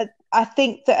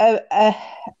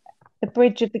the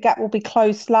bridge of the gap will be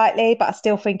closed slightly, but I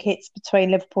still think it's between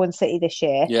Liverpool and City this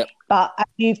year. Yeah. But as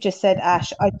you've just said,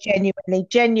 Ash, I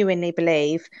genuinely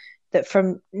believe that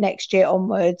from next year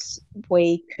onwards,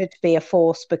 we could be a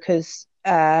force because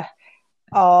our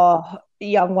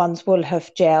young ones will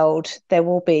have gelled. There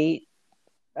will be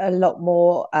a lot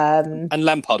more. And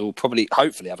Lampard will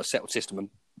hopefully have a settled system and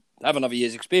have another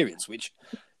year's experience, which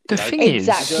the thing is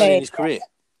early in his career.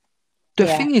 The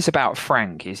thing is about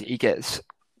Frank is he gets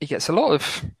a lot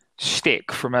of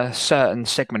stick from a certain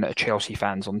segment of Chelsea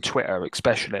fans on Twitter,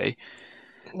 especially.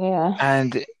 Yeah.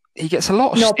 And he gets a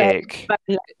lot of stick.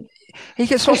 He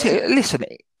gets lots of listen,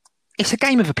 it's a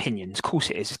game of opinions. Of course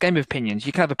it is. It's a game of opinions.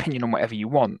 You can have opinion on whatever you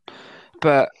want.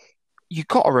 But you've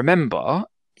got to remember,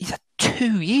 he's had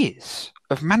 2 years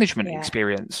of management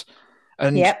experience.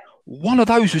 And one of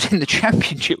those was in the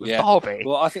Championship with Derby.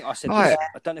 Well, I think I said this.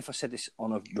 I don't know if I said this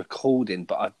on a recording,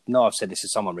 but I know I've said this to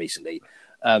someone recently.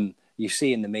 You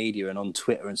see in the media and on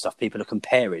Twitter and stuff, people are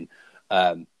comparing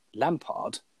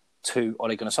Lampard to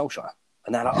Ole Gunnar Solskjaer.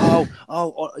 And they're like,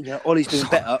 Ollie's doing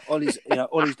better. Ollie's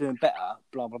doing better.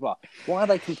 Blah blah blah. Why are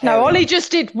they comparing? No, Ollie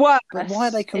just did worse. But why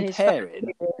are they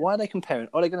comparing? Why are they comparing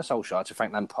Ole Gunnar Solskjaer to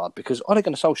Frank Lampard? Because Ole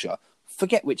Gunnar Solskjaer,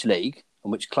 forget which league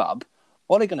and which club,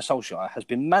 Ole Gunnar Solskjaer has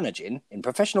been managing in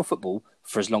professional football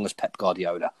for as long as Pep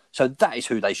Guardiola. So that is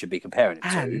who they should be comparing it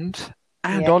to.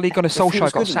 And Ole Gunnar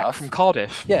Solskjaer got sacked from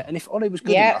Cardiff. Yeah, and if Ole was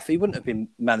good enough, he wouldn't have been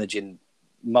managing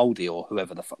Mouldy or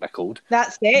whoever the fuck they're called.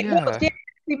 That's it. Yeah.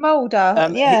 Mulder.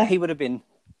 He would have been,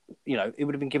 he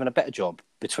would have been given a better job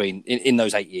in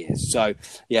those 8 years. So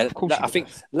I think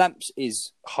Lamps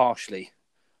is harshly.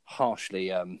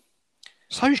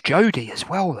 So's Jody as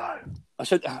well, though.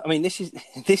 So I mean, this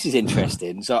is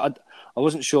interesting. So I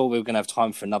wasn't sure we were going to have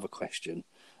time for another question.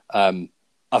 I'm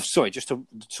sorry, just to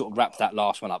sort of wrap that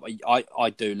last one up. I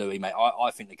do, Louis, mate.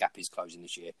 I think the gap is closing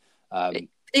this year.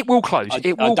 It will close. I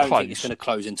don't think it's going to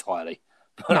close entirely.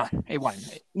 No, it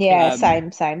won't. Yeah,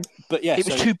 same. But yeah, it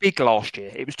was too big last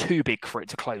year. It was too big for it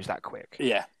to close that quick.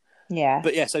 Yeah.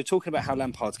 But yeah, so talking about how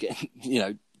Lampard's getting,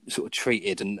 sort of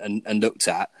treated and looked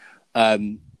at,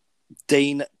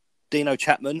 Dino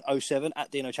Chapman 07 at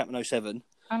Dino Chapman 07.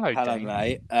 Hello,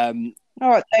 mate. All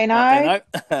right, Dino.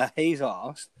 He's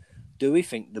asked, do we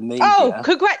think the media? Oh,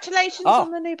 congratulations on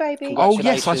the new baby. Oh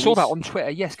yes, I saw that on Twitter.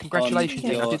 Yes, congratulations.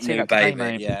 I did see that today,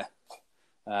 mate. Yeah.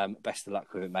 Best of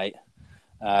luck with it, mate.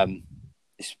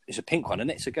 It's a pink one,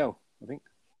 isn't it? It's a girl, I think.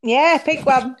 Yeah, pink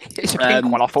one. It's a pink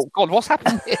one. I thought, God, what's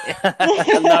happened here? No,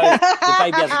 the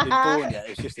baby hasn't been born yet.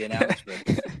 It's just the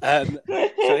announcement.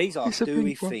 So he's asked, do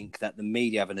we think that the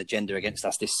media have an agenda against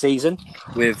us this season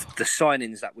with the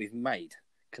signings that we've made,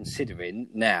 considering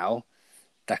now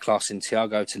they're classing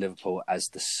Thiago to Liverpool as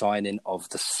the signing of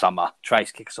the summer?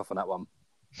 Trace, kick us off on that one.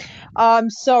 I'm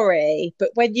sorry,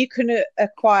 but when you can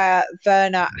acquire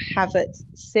Werner, Havertz,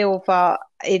 Silva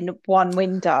in one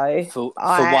window for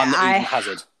Eden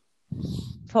Hazard.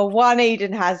 For one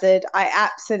Eden Hazard, I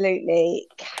absolutely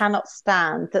cannot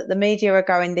stand that the media are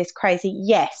going this crazy.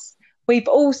 Yes, we've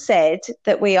all said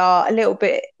that we are a little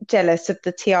bit jealous of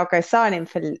the Thiago signing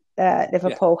for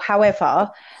Liverpool. Yeah.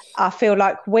 However, I feel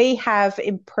like we have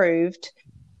improved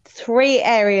 3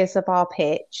 areas of our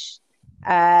pitch.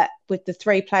 With the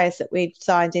 3 players that we've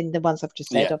signed in, the ones I've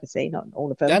just said, obviously not all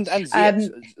of them. And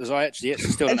Ziyech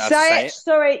still don't know how to say it.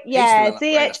 Sorry, yeah,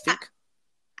 Ziyech.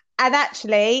 And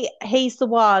actually, he's the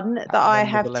one that I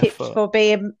have tipped for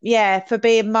being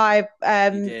my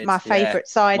my favourite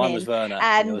signing. Mine was Werner.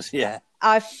 And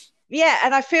I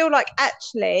feel like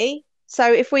actually,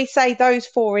 so if we say those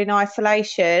 4 in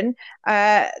isolation,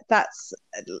 that's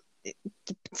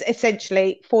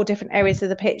essentially 4 different areas of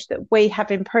the pitch that we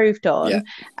have improved on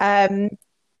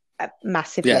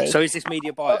massively. Yeah. So is this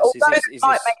media bias?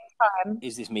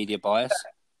 Is this media bias?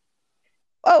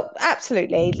 Oh,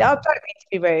 absolutely. I don't mean to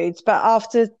be rude, but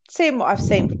after seeing what I've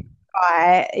seen from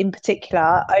Sky in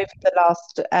particular over the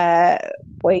last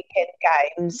weekend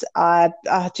games, I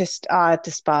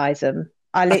despise them.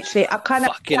 I kind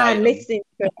of can't listen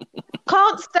to it.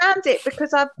 Can't stand it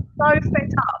because I'm so fed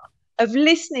up of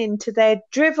listening to their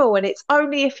drivel, and it's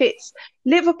only if it's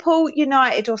Liverpool,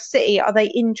 United or City are they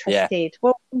interested.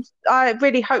 Well, I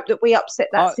really hope that we upset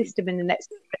that system in the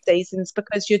next seasons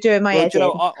because you're doing my head in.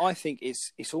 I think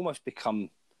it's almost become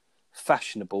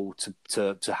fashionable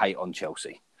to hate on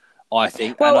Chelsea. I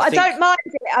think. Well, I don't mind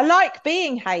it. I like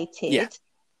being hated,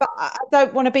 but I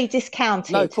don't want to be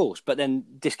discounted. No, of course, but then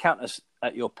discount us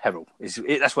at your peril.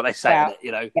 That's what they say,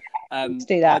 Let's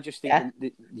do that. I just think,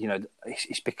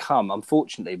 it's become,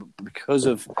 unfortunately, because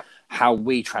of how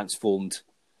we transformed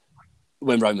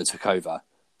when Roman took over,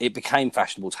 it became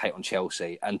fashionable to hate on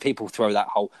Chelsea, and people throw that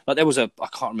whole there was I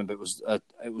can't remember, it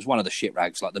was one of the shit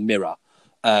rags like the Mirror,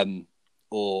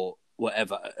 or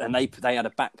whatever, and they had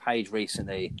a back page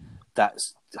recently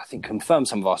that's I think confirmed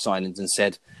some of our signings and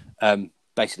said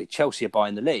basically Chelsea are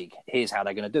buying the league. Here's how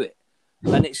they're going to do it.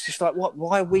 And it's just like, what?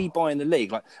 Why are we buying the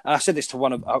league? Like, and I said this to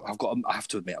one of, I have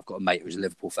to admit, I've got a mate who's a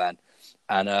Liverpool fan,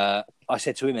 and I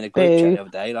said to him in a group chat the other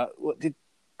day, like, what did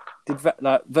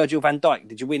Virgil van Dijk?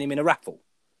 Did you win him in a raffle?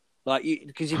 Like,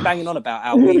 because he's banging on about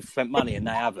how we've spent money and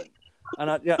they haven't.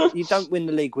 And you don't win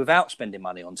the league without spending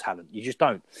money on talent. You just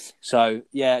don't. So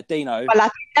yeah, Dino. Well, I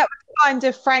think that was kind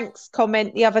of Frank's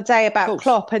comment the other day about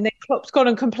Klopp, and then Klopp's gone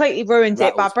and completely ruined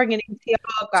it by bringing in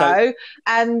Thiago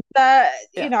and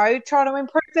trying to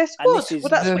improve their squad. Well,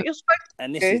 that's what you're supposed to do.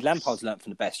 And this is Lampard's learnt from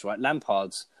the best, right?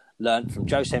 Lampard's learnt from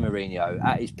Jose Mourinho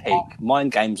at his peak.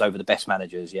 Mind games over the best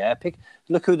managers. Yeah,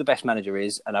 look who the best manager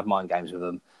is and have mind games with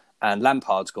them. And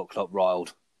Lampard's got Klopp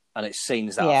riled, and it's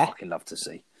scenes that I fucking love to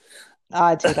see.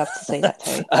 I do love to see that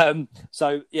too.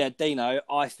 So yeah, Dino,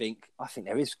 I think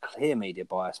there is clear media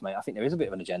bias, mate. I think there is a bit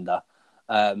of an agenda.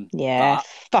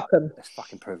 Fuck them. Let's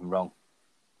fucking prove them wrong.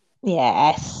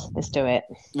 Yes, let's do it.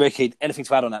 Ricky, anything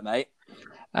to add on that, mate?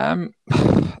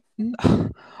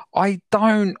 I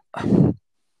don't.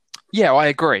 Yeah, I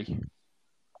agree.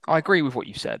 I agree with what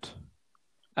you said.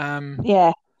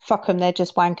 Yeah, fuck them. They're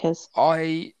just wankers.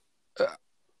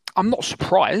 I'm not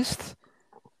surprised.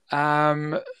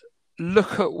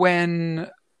 Look at when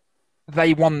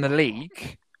they won the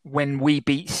league, when we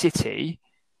beat City.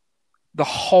 The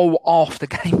whole after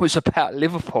game was about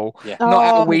Liverpool. Yeah. Not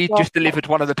how we just delivered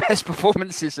one of the best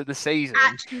performances of the season.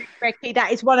 Actually, Ricky,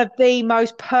 that is one of the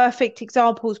most perfect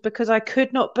examples because I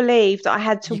could not believe that I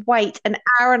had to wait an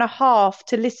hour and a half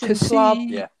to listen to our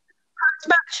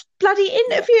match bloody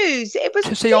interviews. It was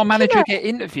to see our manager get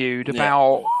interviewed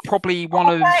about probably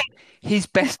one of his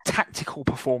best tactical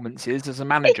performances as a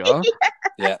manager.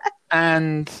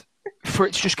 And for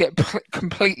it to just get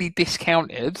completely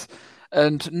discounted.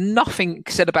 And nothing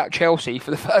said about Chelsea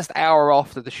for the first hour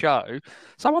after the show.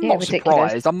 So I'm not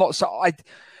surprised.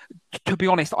 To be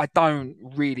honest, I don't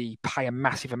really pay a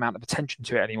massive amount of attention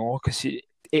to it anymore because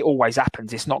it always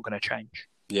happens. It's not going to change.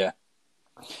 Yeah.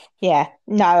 Yeah.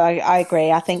 No, I agree.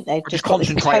 I think they've just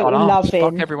concentrate on us.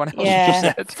 Fuck everyone else. Yeah. Just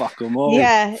said. Fuck them all.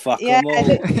 Yeah. Fuck them all.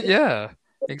 Yeah.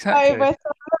 Exactly.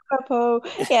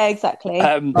 Yeah, exactly.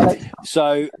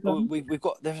 So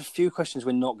there's a few questions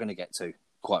we're not going to get to.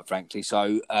 Quite frankly.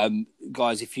 So,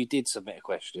 guys, if you did submit a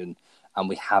question and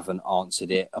we haven't answered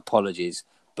it, apologies,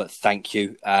 but thank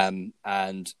you. And,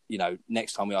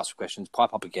 next time we ask for questions,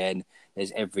 pipe up again.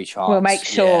 There's every chance. We'll make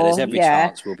sure. There's every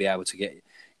chance we'll be able to get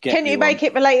Can you make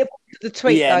it relatable to the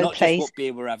tweet, though, not please? Just what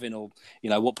beer we're having or,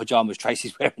 what pyjamas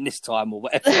Tracy's wearing this time or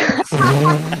whatever.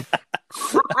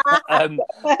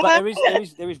 But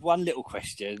there is one little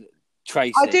question.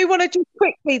 Tracy. I do want to just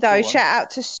quickly, though, shout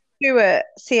out to Stuart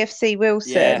CFC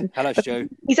Wilson. Yeah, hello, Stu.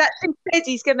 He's actually said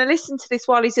he's going to listen to this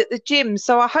while he's at the gym,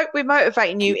 so I hope we're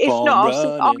motivating you. If not,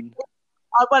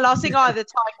 I'll sing Eye of the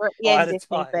Tiger at the end. If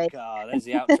need be. There's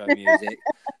the outro music.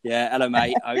 Yeah, hello,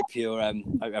 mate. Hope you're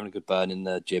having a good burn in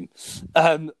the gym.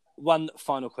 One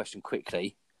final question,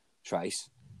 quickly, Trace.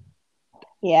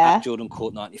 Yeah. At Jordan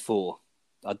Court 94.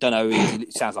 I don't know.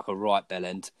 It sounds like a right bell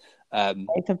end.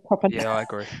 It's a proper... Yeah, I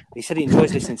agree. He said he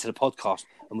enjoys listening to the podcast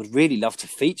and would really love to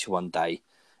feature one day,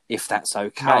 if that's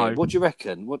okay. No. What do you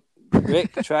reckon? What,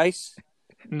 Rick, Trace?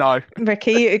 No.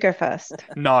 Ricky, you go first.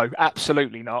 No,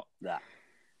 absolutely not. Nah.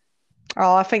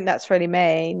 Oh, I think that's really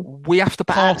mean. We have to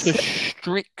pass a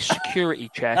strict security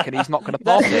check, and he's not going to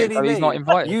pass it, really so he's not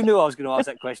invited. You knew I was going to ask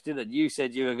that question, and you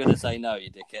said you were going to say no, you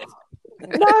dickhead.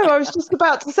 No, I was just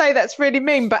about to say that's really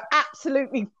mean, but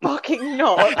absolutely fucking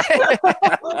not. I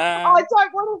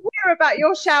don't want to hear about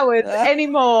your showers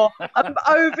anymore. I'm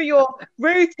over your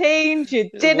routines, your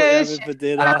dinners.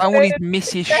 I want his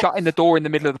missus shutting the door in the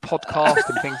middle of the podcast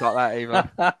and things like that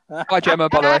either. Hi, Gemma,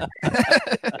 by the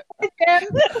way.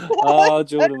 Oh,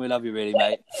 Jordan, we love you really,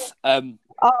 mate.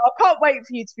 I can't wait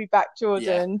for you to be back,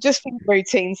 Jordan, just for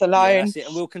routines alone. Yeah, that's it.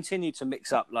 And we'll continue to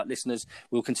mix up, like listeners,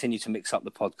 we'll continue to mix up the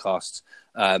podcasts.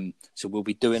 So we'll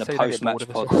be doing a post-match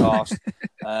podcast.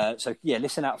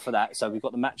 Listen out for that. So we've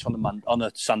got the match on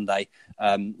a Sunday.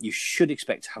 You should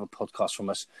expect to have a podcast from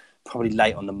us probably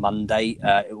late on the Monday.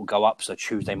 It will go up. So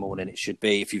Tuesday morning it should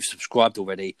be. If you've subscribed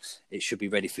already, it should be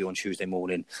ready for you on Tuesday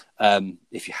morning.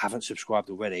 If you haven't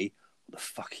subscribed already, what the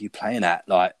fuck are you playing at?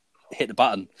 Like, hit the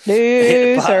button.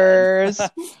 Losers.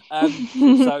 So I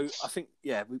think,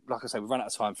 like I say, we've run out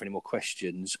of time for any more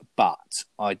questions, but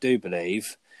I do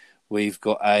believe we've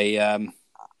got a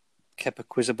Kepa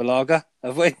Quizabalaga,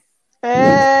 have we?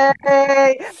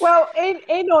 Well,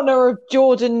 in honour of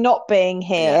Jordan not being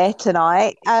here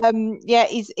tonight,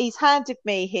 he's handed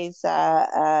me his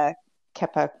Kepa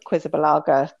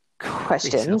Quizabalaga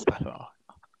questions.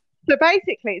 So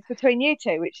basically, it's between you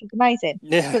two, which is amazing.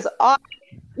 Because I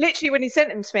literally, when he sent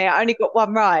them to me, I only got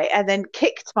one right, and then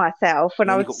kicked myself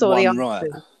when I saw the answers. Right.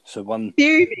 So one's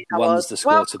the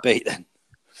score to beat then.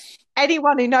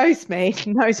 Anyone who knows me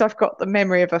knows I've got the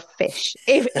memory of a fish.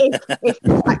 If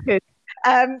that could.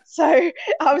 So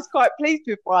I was quite pleased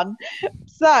with one.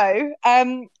 So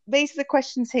these are the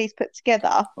questions he's put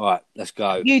together. All right, let's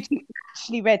go. You two are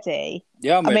actually ready?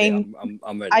 Yeah, I'm ready.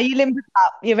 I'm ready. Are you limbered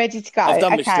up? You're ready to go? I've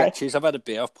done my stretches. I've had a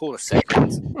beer. I've poured a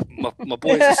second. My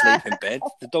boy's asleep in bed.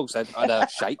 The dog's had her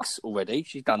shakes already.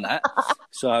 She's done that.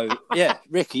 So, yeah.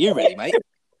 Rick, are you ready, mate?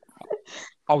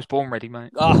 I was born ready,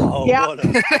 mate. Oh, yeah.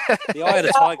 The Eye of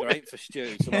the Tiger ain't for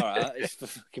Stu tomorrow. It's for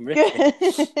fucking Ricky.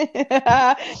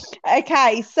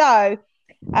 Okay, so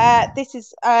This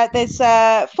is there's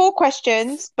 4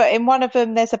 questions, but in one of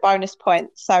them there's a bonus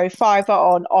point, so 5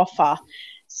 are on offer.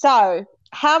 So,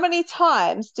 how many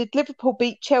times did Liverpool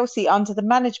beat Chelsea under the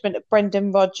management of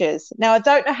Brendan Rodgers? Now, I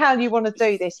don't know how you want to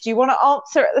do this. Do you want to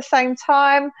answer at the same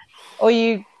time, or are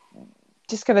you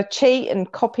just going to cheat and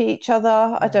copy each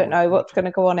other? I don't know what's going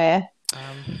to go on here.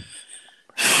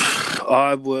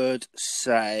 I would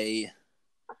say,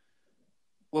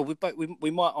 well,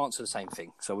 we might answer the same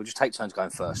thing, so we'll just take turns going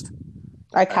first.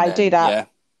 Okay, then, do that. Yeah.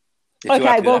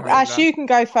 Okay, well, Ash, you can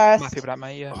go first. I'm happy with that,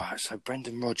 mate. Yeah. All right, so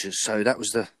Brendan Rodgers. So that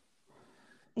was the.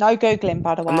 No googling,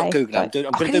 by the way. I'm not googling.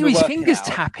 I'm I can hear his fingers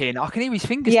tapping. I can hear his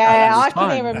fingers. Yeah, I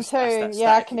can hear him too.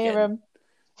 I can hear him.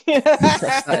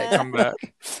 Come back.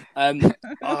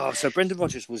 So Brendan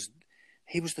Rodgers was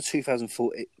the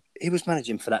 2014. He was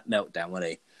managing for that meltdown,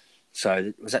 wasn't he?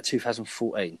 So was that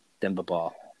 2014 Denver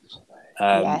Bar?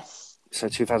 Yes. So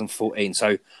 2014.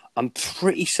 So I'm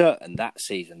pretty certain that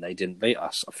season they didn't beat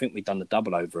us. I think we'd done the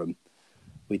double over them.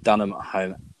 We'd done them at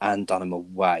home and done them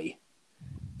away.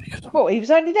 He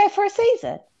was only there for a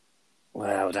season?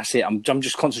 Well, that's it. I'm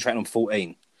just concentrating on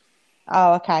 14.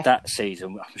 Oh, okay. That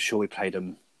season, I'm sure we played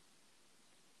them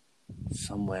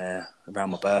somewhere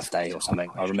around my birthday or something.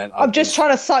 I remember. I'm just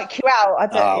trying to psych you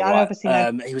out. I obviously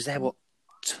know. He was there, 2 or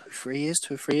 3 years?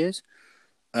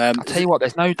 I'll tell you what,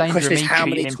 there's no danger of me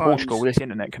cheating in Portugal with this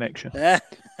internet connection.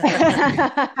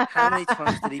 How many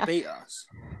times did he beat us?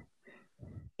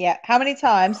 Yeah, how many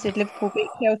times did Liverpool beat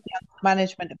Chelsea under the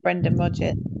management of Brendan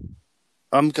Rodgers?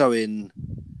 I'm going.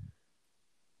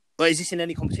 But is this in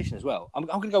any competition as well? I'm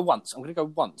going to go once.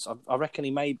 I reckon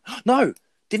he may. No,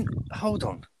 didn't. Hold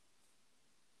on.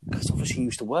 Because obviously he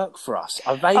used to work for us.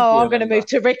 I'm going to move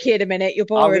to Ricky in a minute. You're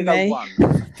boring me. I'm going to go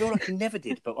 1. I feel like he never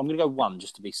did, but I'm going to go 1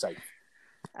 just to be safe.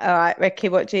 All right, Ricky,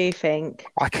 what do you think?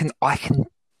 I can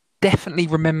definitely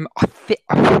remember.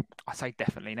 I say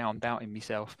definitely now. I'm doubting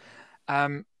myself.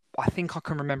 I think I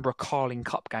can remember a Carling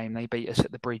Cup game. They beat us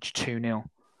at the Bridge 2-0.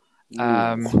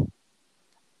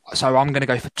 So I'm going to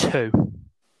go for 2.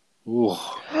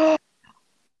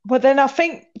 Well, then I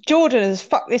think Jordan has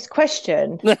fucked this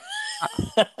question. Why?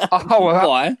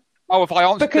 If I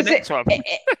answer the next one.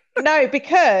 No,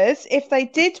 because if they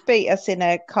did beat us in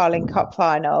a Carling Cup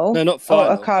final... No, not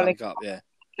final. Or a Carling Cup, yeah.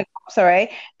 Sorry.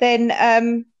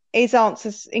 Then his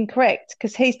answer's incorrect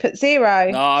because he's put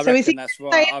 0. No, I reckon that's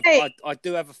right. I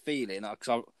do have a feeling,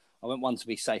 because I went 1 to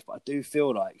be safe, but I do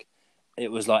feel like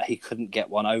it was like he couldn't get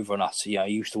one over on us. He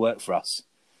used to work for us.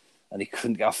 And he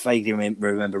couldn't get. I vaguely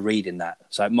remember reading that,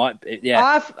 so it might.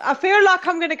 I feel like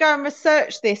I'm going to go and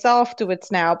research this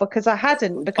afterwards now because I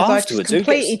hadn't I just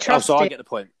completely trusted. So I get the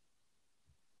point.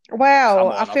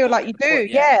 Well, I feel like you do,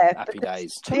 yeah. Happy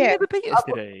days. He never beat us,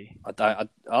 did he? I don't.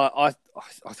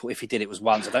 I thought if he did, it was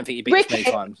once. I don't think he beat us many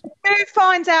times.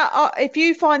 If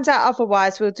you find out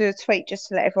otherwise, we'll do a tweet just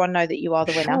to let everyone know that you are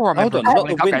the winner. Sure, hold on, not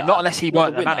the winner. Not unless he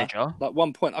weren't the manager. Like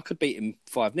 1 point, I could beat him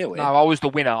 5-0. No, I was the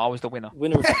winner.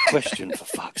 Winner of that question, for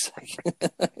fuck's sake.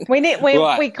 We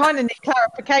kind of need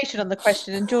clarification on the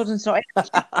question, and Jordan's not.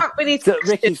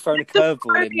 Ricky's thrown a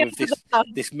curveball in with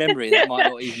this memory that might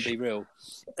not even be real.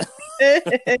 I've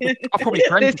probably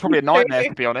dreamt. It's probably a nightmare,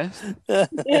 to be honest.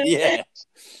 Yeah.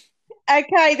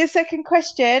 Okay, the second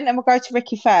question, and we'll go to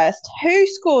Ricky first. Who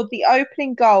scored the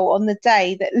opening goal on the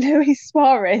day that Luis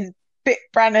Suarez bit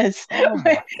Branners?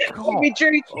 We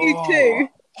drew 2-2.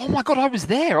 Oh my God, I was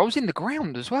there. I was in the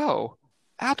ground as well.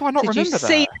 How do I not remember that?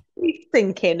 Did you see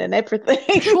thinking and everything?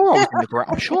 I'm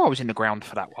sure I was in the ground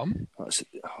for that one.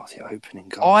 The opening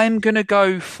goal. I'm going to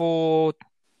go for...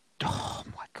 Oh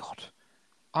my God.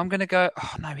 I'm going to go...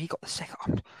 Oh no, he got the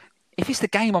second... If it's the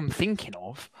game I'm thinking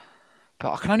of...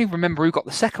 But I can only remember who got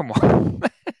the second one.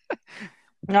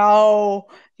 No,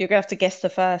 you're going to have to guess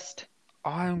the first.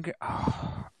 I'm going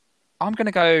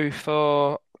to go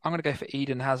for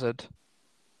Eden Hazard.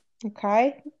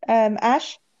 Okay.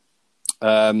 Ash?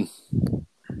 I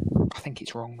think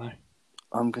it's wrong, though.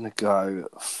 I'm going to go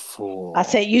for... I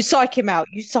say, you psych him out.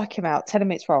 Tell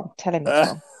him it's wrong.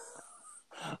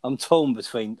 I'm torn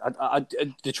between...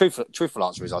 the truthful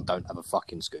answer is I don't have a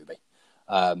fucking Scooby.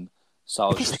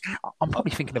 So I'm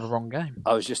probably thinking of a wrong game.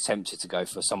 I was just tempted to go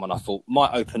for someone I thought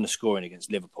might open the scoring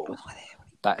against Liverpool.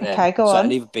 Okay, go on.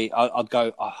 It'd either be, I'd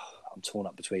go... I'm torn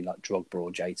up between like Drogba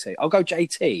or JT. I'll go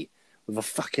JT with a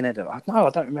fucking header. No, I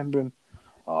don't remember him.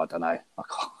 I don't know. I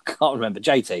can't remember.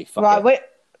 JT.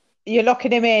 You're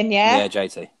locking him in, yeah? Yeah,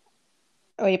 JT.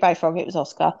 Oh, you're both wrong. It was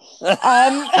Oscar.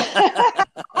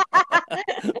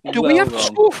 Do we have the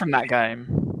score from that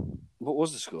game? What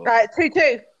was the score? Right,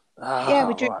 2-2. Yeah,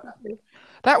 we drew. Right.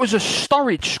 That was a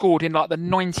Sturridge scored in like the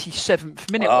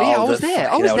 97th minute. Oh, yeah, I was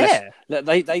there.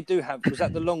 They do have. Was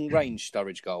that the long range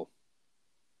Sturridge goal?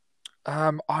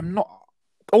 I'm not.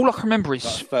 All I can remember is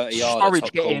Sturridge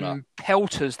getting corner.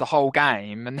 pelters the whole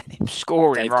game and then him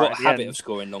scoring. They've got a habit of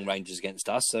scoring long ranges against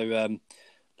us, so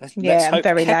let's hope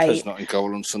very Kepa's late. not in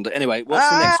goal on Sunday. Anyway, what's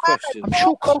the next question? I'm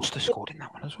sure Costa scored in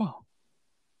that one as well.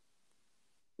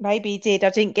 Maybe he did. I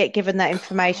didn't get given that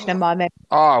information in my memory.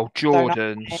 Oh,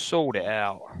 Jordan, sort it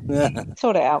out.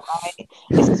 Sort it out, mate.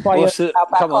 This is why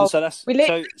come on. So that's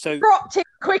so dropped it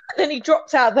quicker than he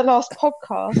dropped out of the last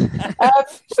podcast.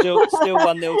 Still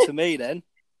 1-0 to me then.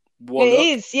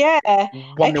 It is, yeah.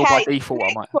 1-0 by default,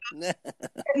 I might.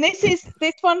 And this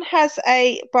one has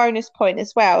a bonus point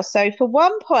as well. So for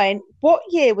 1 point, what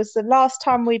year was the last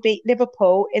time we beat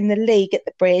Liverpool in the league at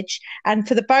the Bridge? And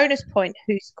for the bonus point,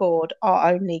 who scored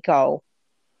our only goal?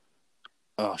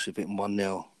 Oh, should have been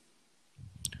 1-0.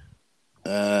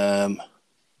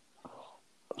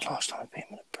 Last time I beat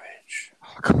him at the Bridge.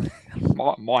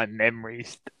 My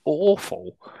memory's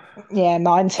awful. Yeah,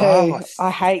 mine too.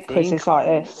 I hate quizzes like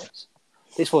this.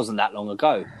 This wasn't that long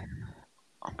ago.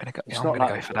 I'm gonna go. I'm gonna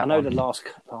go for that. I know one. the last.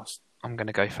 I'm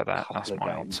gonna go for that. That's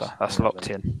my answer. That's locked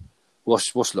in.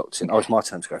 What's locked in? Oh, it's my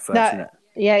turn to go first, isn't it?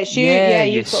 Yeah, it's you. Yeah,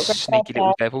 you've got to go sneaky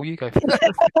little devil. You go for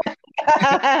it.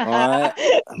 Alright,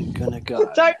 I'm gonna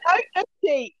go. Don't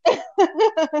cheat.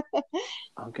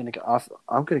 I'm gonna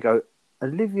go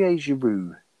Olivier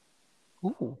Giroud.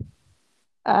 Ooh.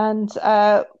 And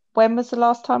when was the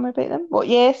last time we beat them? What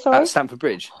year? Sorry. At Stamford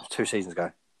Bridge, 2 seasons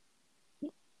ago.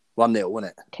 1-0,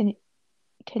 wasn't it?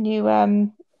 Can you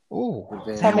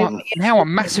now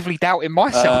I'm massively doubting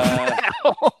myself.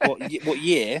 What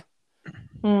year?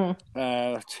 2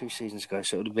 seasons ago,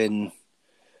 so it would have been.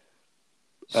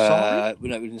 It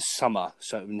would have been summer,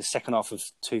 so it would have been the second half of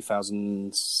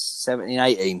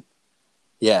 2017-18.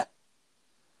 Yeah.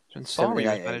 Sorry,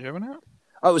 manager, wasn't it?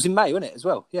 Oh, it was in May, wasn't it, as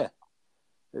well? Yeah.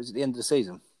 It was at the end of the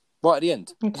season. Right at the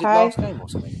end. Okay. Was it last game or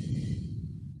something?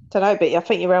 Don't know, but I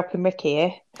think you're helping Ricky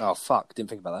here. Oh, fuck. Didn't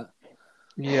think about that.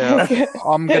 Yeah.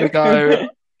 I'm going to go...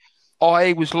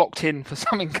 I was locked in for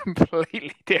something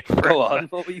completely different. Go on.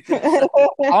 What were you thinking?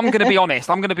 I'm going to be honest.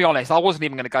 I wasn't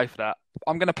even going to go for that.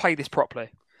 I'm going to play this properly.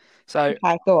 So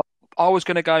go on. I was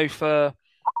going to go for...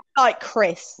 Like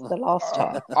Chris the last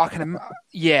time.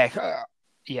 Yeah.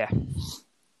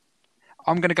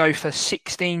 I'm going to go for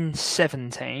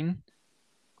 16-17,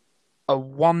 a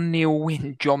 1-0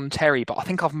 win, John Terry. But I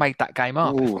think I've made that game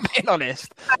up, if I'm being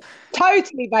honest.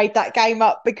 Totally made that game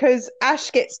up because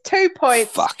Ash gets 2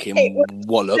 points. Fucking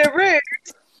wallop. Giroud,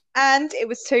 and it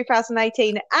was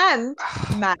 2018 and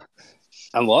May.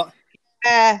 And what?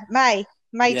 May.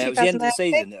 Yeah, it was the end of the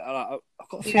season. I've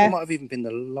got a feeling it might have even been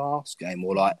the last game,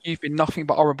 or like you've been nothing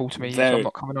but horrible to me. So I'm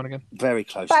not coming on again. Very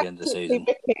close to the end of the season.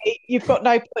 You've got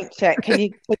no points yet. Can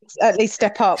you at least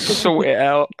step up? Sort it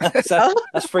out.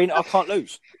 That's free. I can't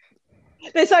lose.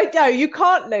 You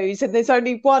can't lose, and there's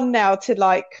only one now to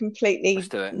like completely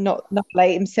not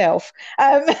play himself.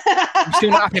 I'm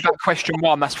still not happy about question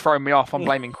 1. That's throwing me off. I'm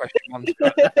blaming question 1.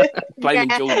 Blaming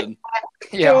Jordan.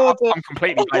 Yeah, I'm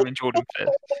completely blaming Jordan for it.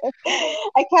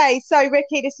 Okay, so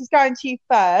Ricky, this is going to you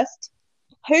first.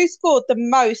 Who scored the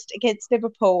most against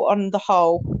Liverpool on the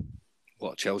whole?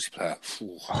 What, Chelsea player?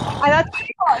 And I tell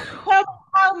you what, tell me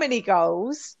how many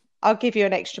goals. I'll give you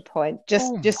an extra point.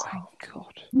 Just. My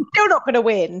God. You're still not going to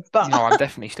win, but no, I'm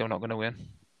definitely still not going to win.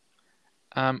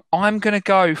 I'm going to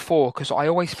go for because I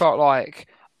always felt like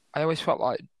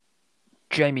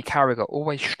Jamie Carragher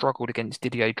always struggled against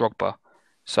Didier Drogba,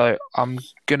 so I'm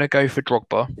going to go for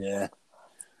Drogba. Yeah,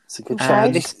 it's a good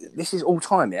shot. This is all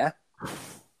time, yeah.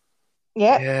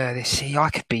 Yeah. I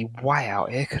could be way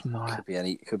out here, couldn't I?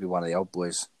 Could be one of the old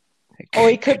boys. Or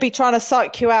he could be trying to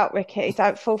psych you out, Ricky.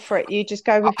 Don't fall for it. You just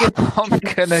go with your... I'm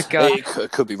going to go...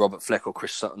 It could be Robert Fleck or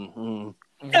Chris Sutton.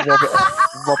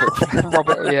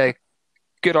 Robert, yeah.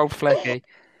 Good old Flecky.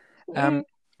 I'm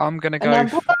going to go...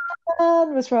 Number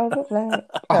 1 was Robert Fleck.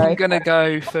 I'm going to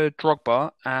go for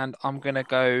Drogba, and I'm going to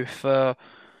go for...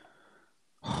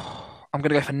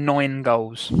 9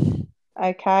 goals.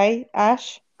 Okay,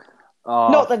 Ash?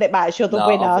 Not that it matters. You're the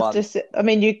winner.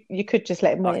 You could just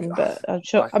let him win, but I'm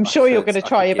sure you're going to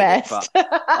try your best.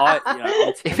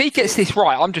 If he gets this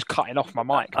right, I'm just cutting off my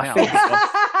mic. Again,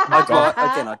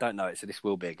 I don't know it, so this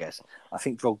will be a guess. I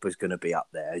think Drogba's going to be up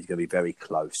there. He's going to be very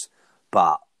close,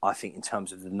 but I think in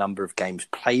terms of the number of games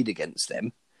played against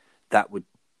them, that would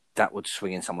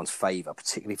swing in someone's favour,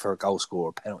 particularly for a goal scorer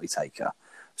or penalty taker.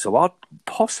 So I'd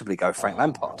possibly go Frank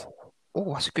Lampard.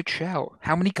 Oh, that's a good shout.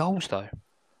 How many goals though?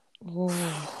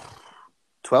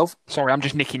 12. Sorry, I'm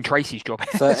just nicking Tracy's job.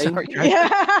 13.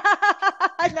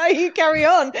 No, you carry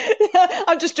on.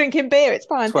 I'm just drinking beer. It's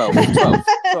fine. 12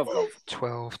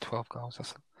 goals. 12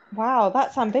 goals. Wow,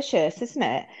 that's ambitious, isn't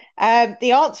it?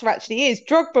 The answer actually is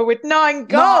Drogba with 9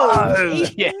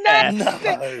 goals.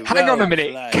 No, Hang on a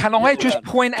minute. Played. Can I just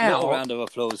point out? out? A round of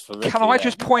applause for Ricky. Can I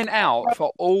just point out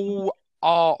for all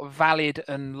our valid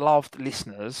and loved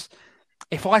listeners,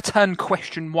 if I turn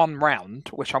question 1 round,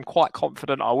 which I'm quite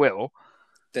confident I will,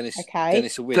 then it's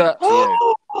a win to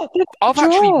you. I've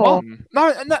actually won.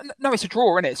 No, it's a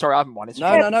draw, isn't it? Sorry, I haven't won.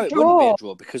 No, it wouldn't be a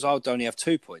draw because I would only have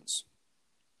 2 points.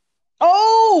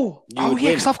 Oh,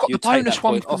 because I've got the bonus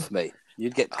one off me.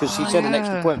 You'd get because she said an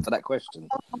extra point for that question.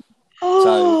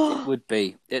 So it would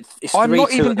be. It's I'm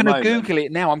not even going to Google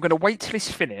it now. I'm going to wait till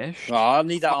it's finished. Oh, I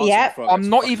need that answer.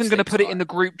 I'm not even going to put it in the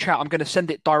group chat. I'm going to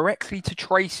send it directly to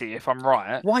Tracy if I'm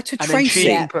right. Why to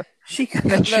Tracy? She can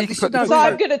put because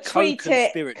I'm going to tweet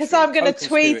it. Because I'm going to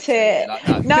tweet it.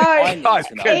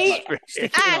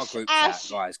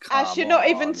 Ash, you're not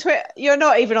even You're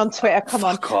not even on Twitter. Come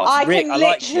on, I can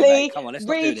literally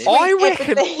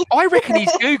retweet. I reckon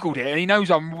he's Googled it and he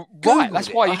knows I'm right. That's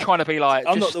why you're trying to be like.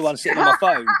 I'm not the one sitting on my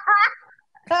phone.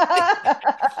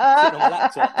 Sitting on my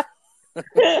laptop.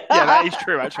 Yeah, that is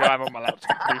true. Actually, I'm on my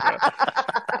laptop.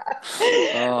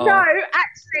 No,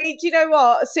 actually, do you know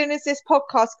what? As soon as this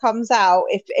podcast comes out,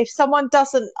 if someone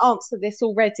doesn't answer this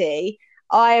already,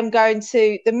 I am going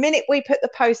to, the minute we put the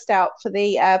post out for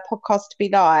the podcast to be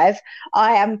live,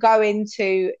 I am going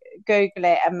to Google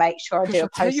it and make sure I do a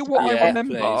post. I'll tell you what I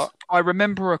remember. Please. I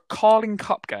remember a Carling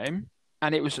Cup game,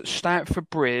 and it was at Stamford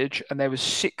Bridge, and there was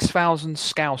 6,000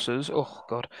 Scousers. Oh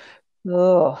God!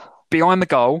 Behind the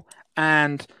goal.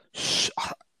 And if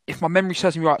my memory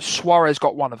serves me right, Suarez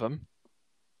got one of them.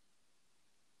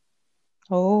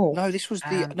 Oh no! This was a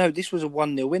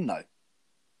 1-0 win though.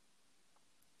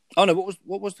 Oh no!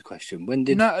 What was the question? When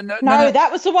did no?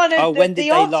 That was the one. When did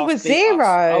the answer was 0.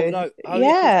 Oh no!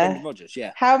 Yeah. Brendan Rodgers.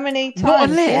 Yeah. How many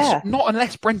times? Not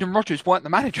unless Brendan Rodgers weren't the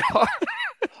manager.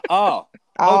 Hold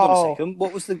on a second.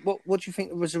 What do you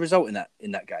think was the result in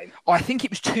that game? I think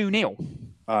it was 2-0.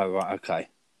 Oh right, okay.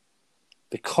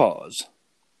 Because,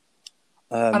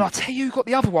 and I'll tell you who got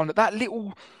the other one. What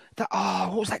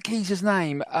was that geezer's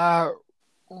name?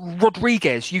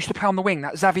 Rodriguez used to play on the wing.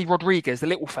 That Xavi Rodriguez, the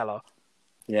little fella.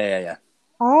 Yeah.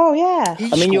 Oh yeah.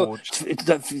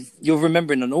 You're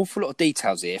remembering an awful lot of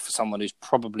details here for someone who's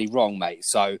probably wrong, mate.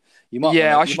 So you might.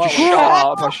 Yeah, I should just shut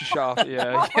up. I should shut up.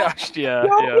 Yeah.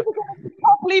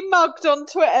 Probably mugged on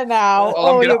Twitter now.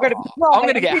 I'm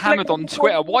going to get hammered on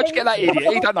Twitter. Why'd you get that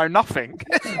idiot? He don't know nothing.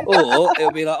 Or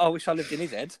it'll be like, I wish I lived in his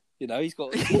head. You know, he's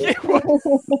got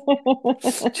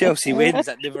Chelsea wins.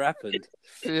 That never happened.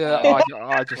 Yeah,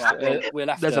 I just.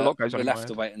 There's a lot goes on. We'll have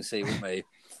to wait and see, won't we?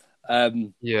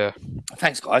 Yeah.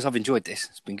 Thanks, guys. I've enjoyed this.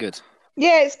 It's been good.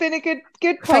 Yeah, it's been a good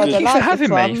pod. Thank you for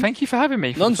having me. Thank you for having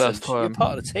me for the first time. You're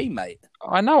part of the team, mate.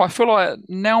 I know. I feel like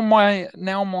now my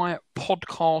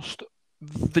podcast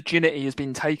virginity has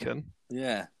been taken.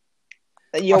 Yeah.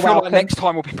 You're I feel like next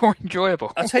time will be more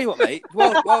enjoyable. I'll tell you what, mate.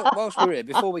 Whilst we're here,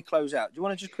 before we close out, do you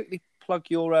want to just quickly plug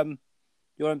your own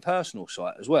personal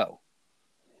site as well?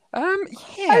 Yeah. Oh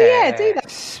yeah, do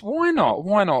that. Why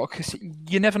not? Because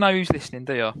you never know who's listening,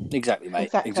 do you? Exactly, mate.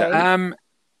 Exactly.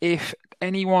 If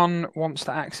anyone wants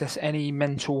to access any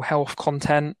mental health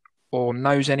content or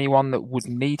knows anyone that would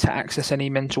need to access any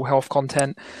mental health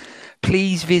content,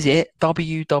 please visit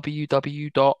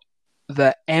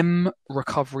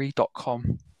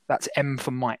www.themrecovery.com. That's M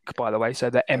for Mike, by the way. So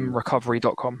the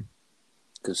mrecovery.com.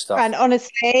 Good stuff. And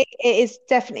honestly, it is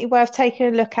definitely worth taking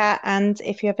a look at. And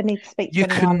if you ever need to speak to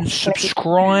anyone, you can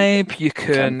subscribe. You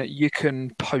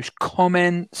can post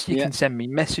comments. You can send me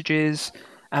messages,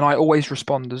 and I always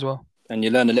respond as well. And you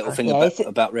learn a little thing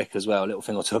about Rick as well. A little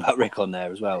thing or two about Rick on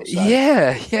there as well. So.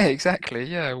 Yeah, exactly.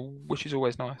 Yeah, which is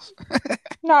always nice.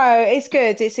 No, it's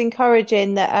good. It's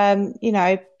encouraging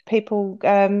that people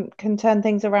can turn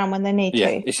things around when they need to.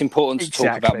 Yeah, it's important to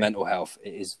talk about mental health.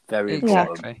 It is very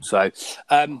important. So,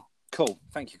 cool.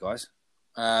 Thank you, guys.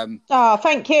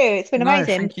 Thank you. It's been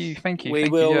amazing. Thank you. We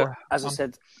will, as I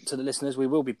said to the listeners, we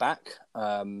will be back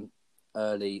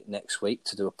early next week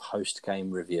to do a post-game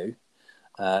review.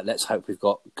 Let's hope we've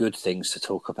got good things to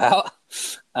talk about.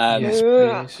 Yes,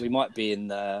 please. We might be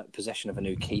in possession of a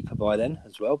new keeper by then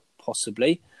as well,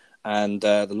 possibly. And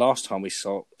the last time we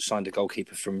signed a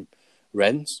goalkeeper from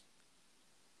Rennes.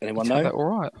 Anyone know? All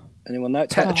right. Anyone know?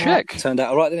 Petr Cech. Turned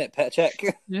out all right, didn't it? Petr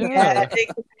Cech. Yeah.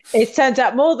 It's turned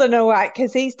out more than all right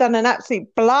because he's done an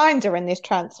absolute blinder in this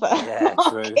transfer. Yeah,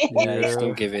 true. He's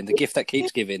still giving. The gift that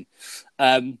keeps giving.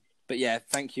 But But yeah,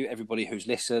 thank you everybody who's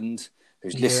listened,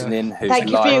 who's listening, who's thank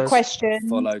you for your questions,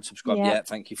 followed, subscribed. Yeah,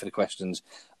 thank you for the questions.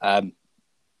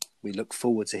 We look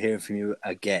forward to hearing from you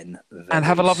again. And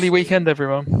have a lovely weekend,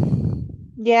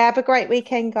 everyone. Yeah, have a great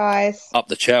weekend, guys. Up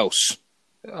the Chelsea.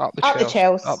 Up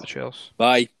the Chelsea.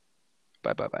 Bye.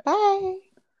 Bye. Bye.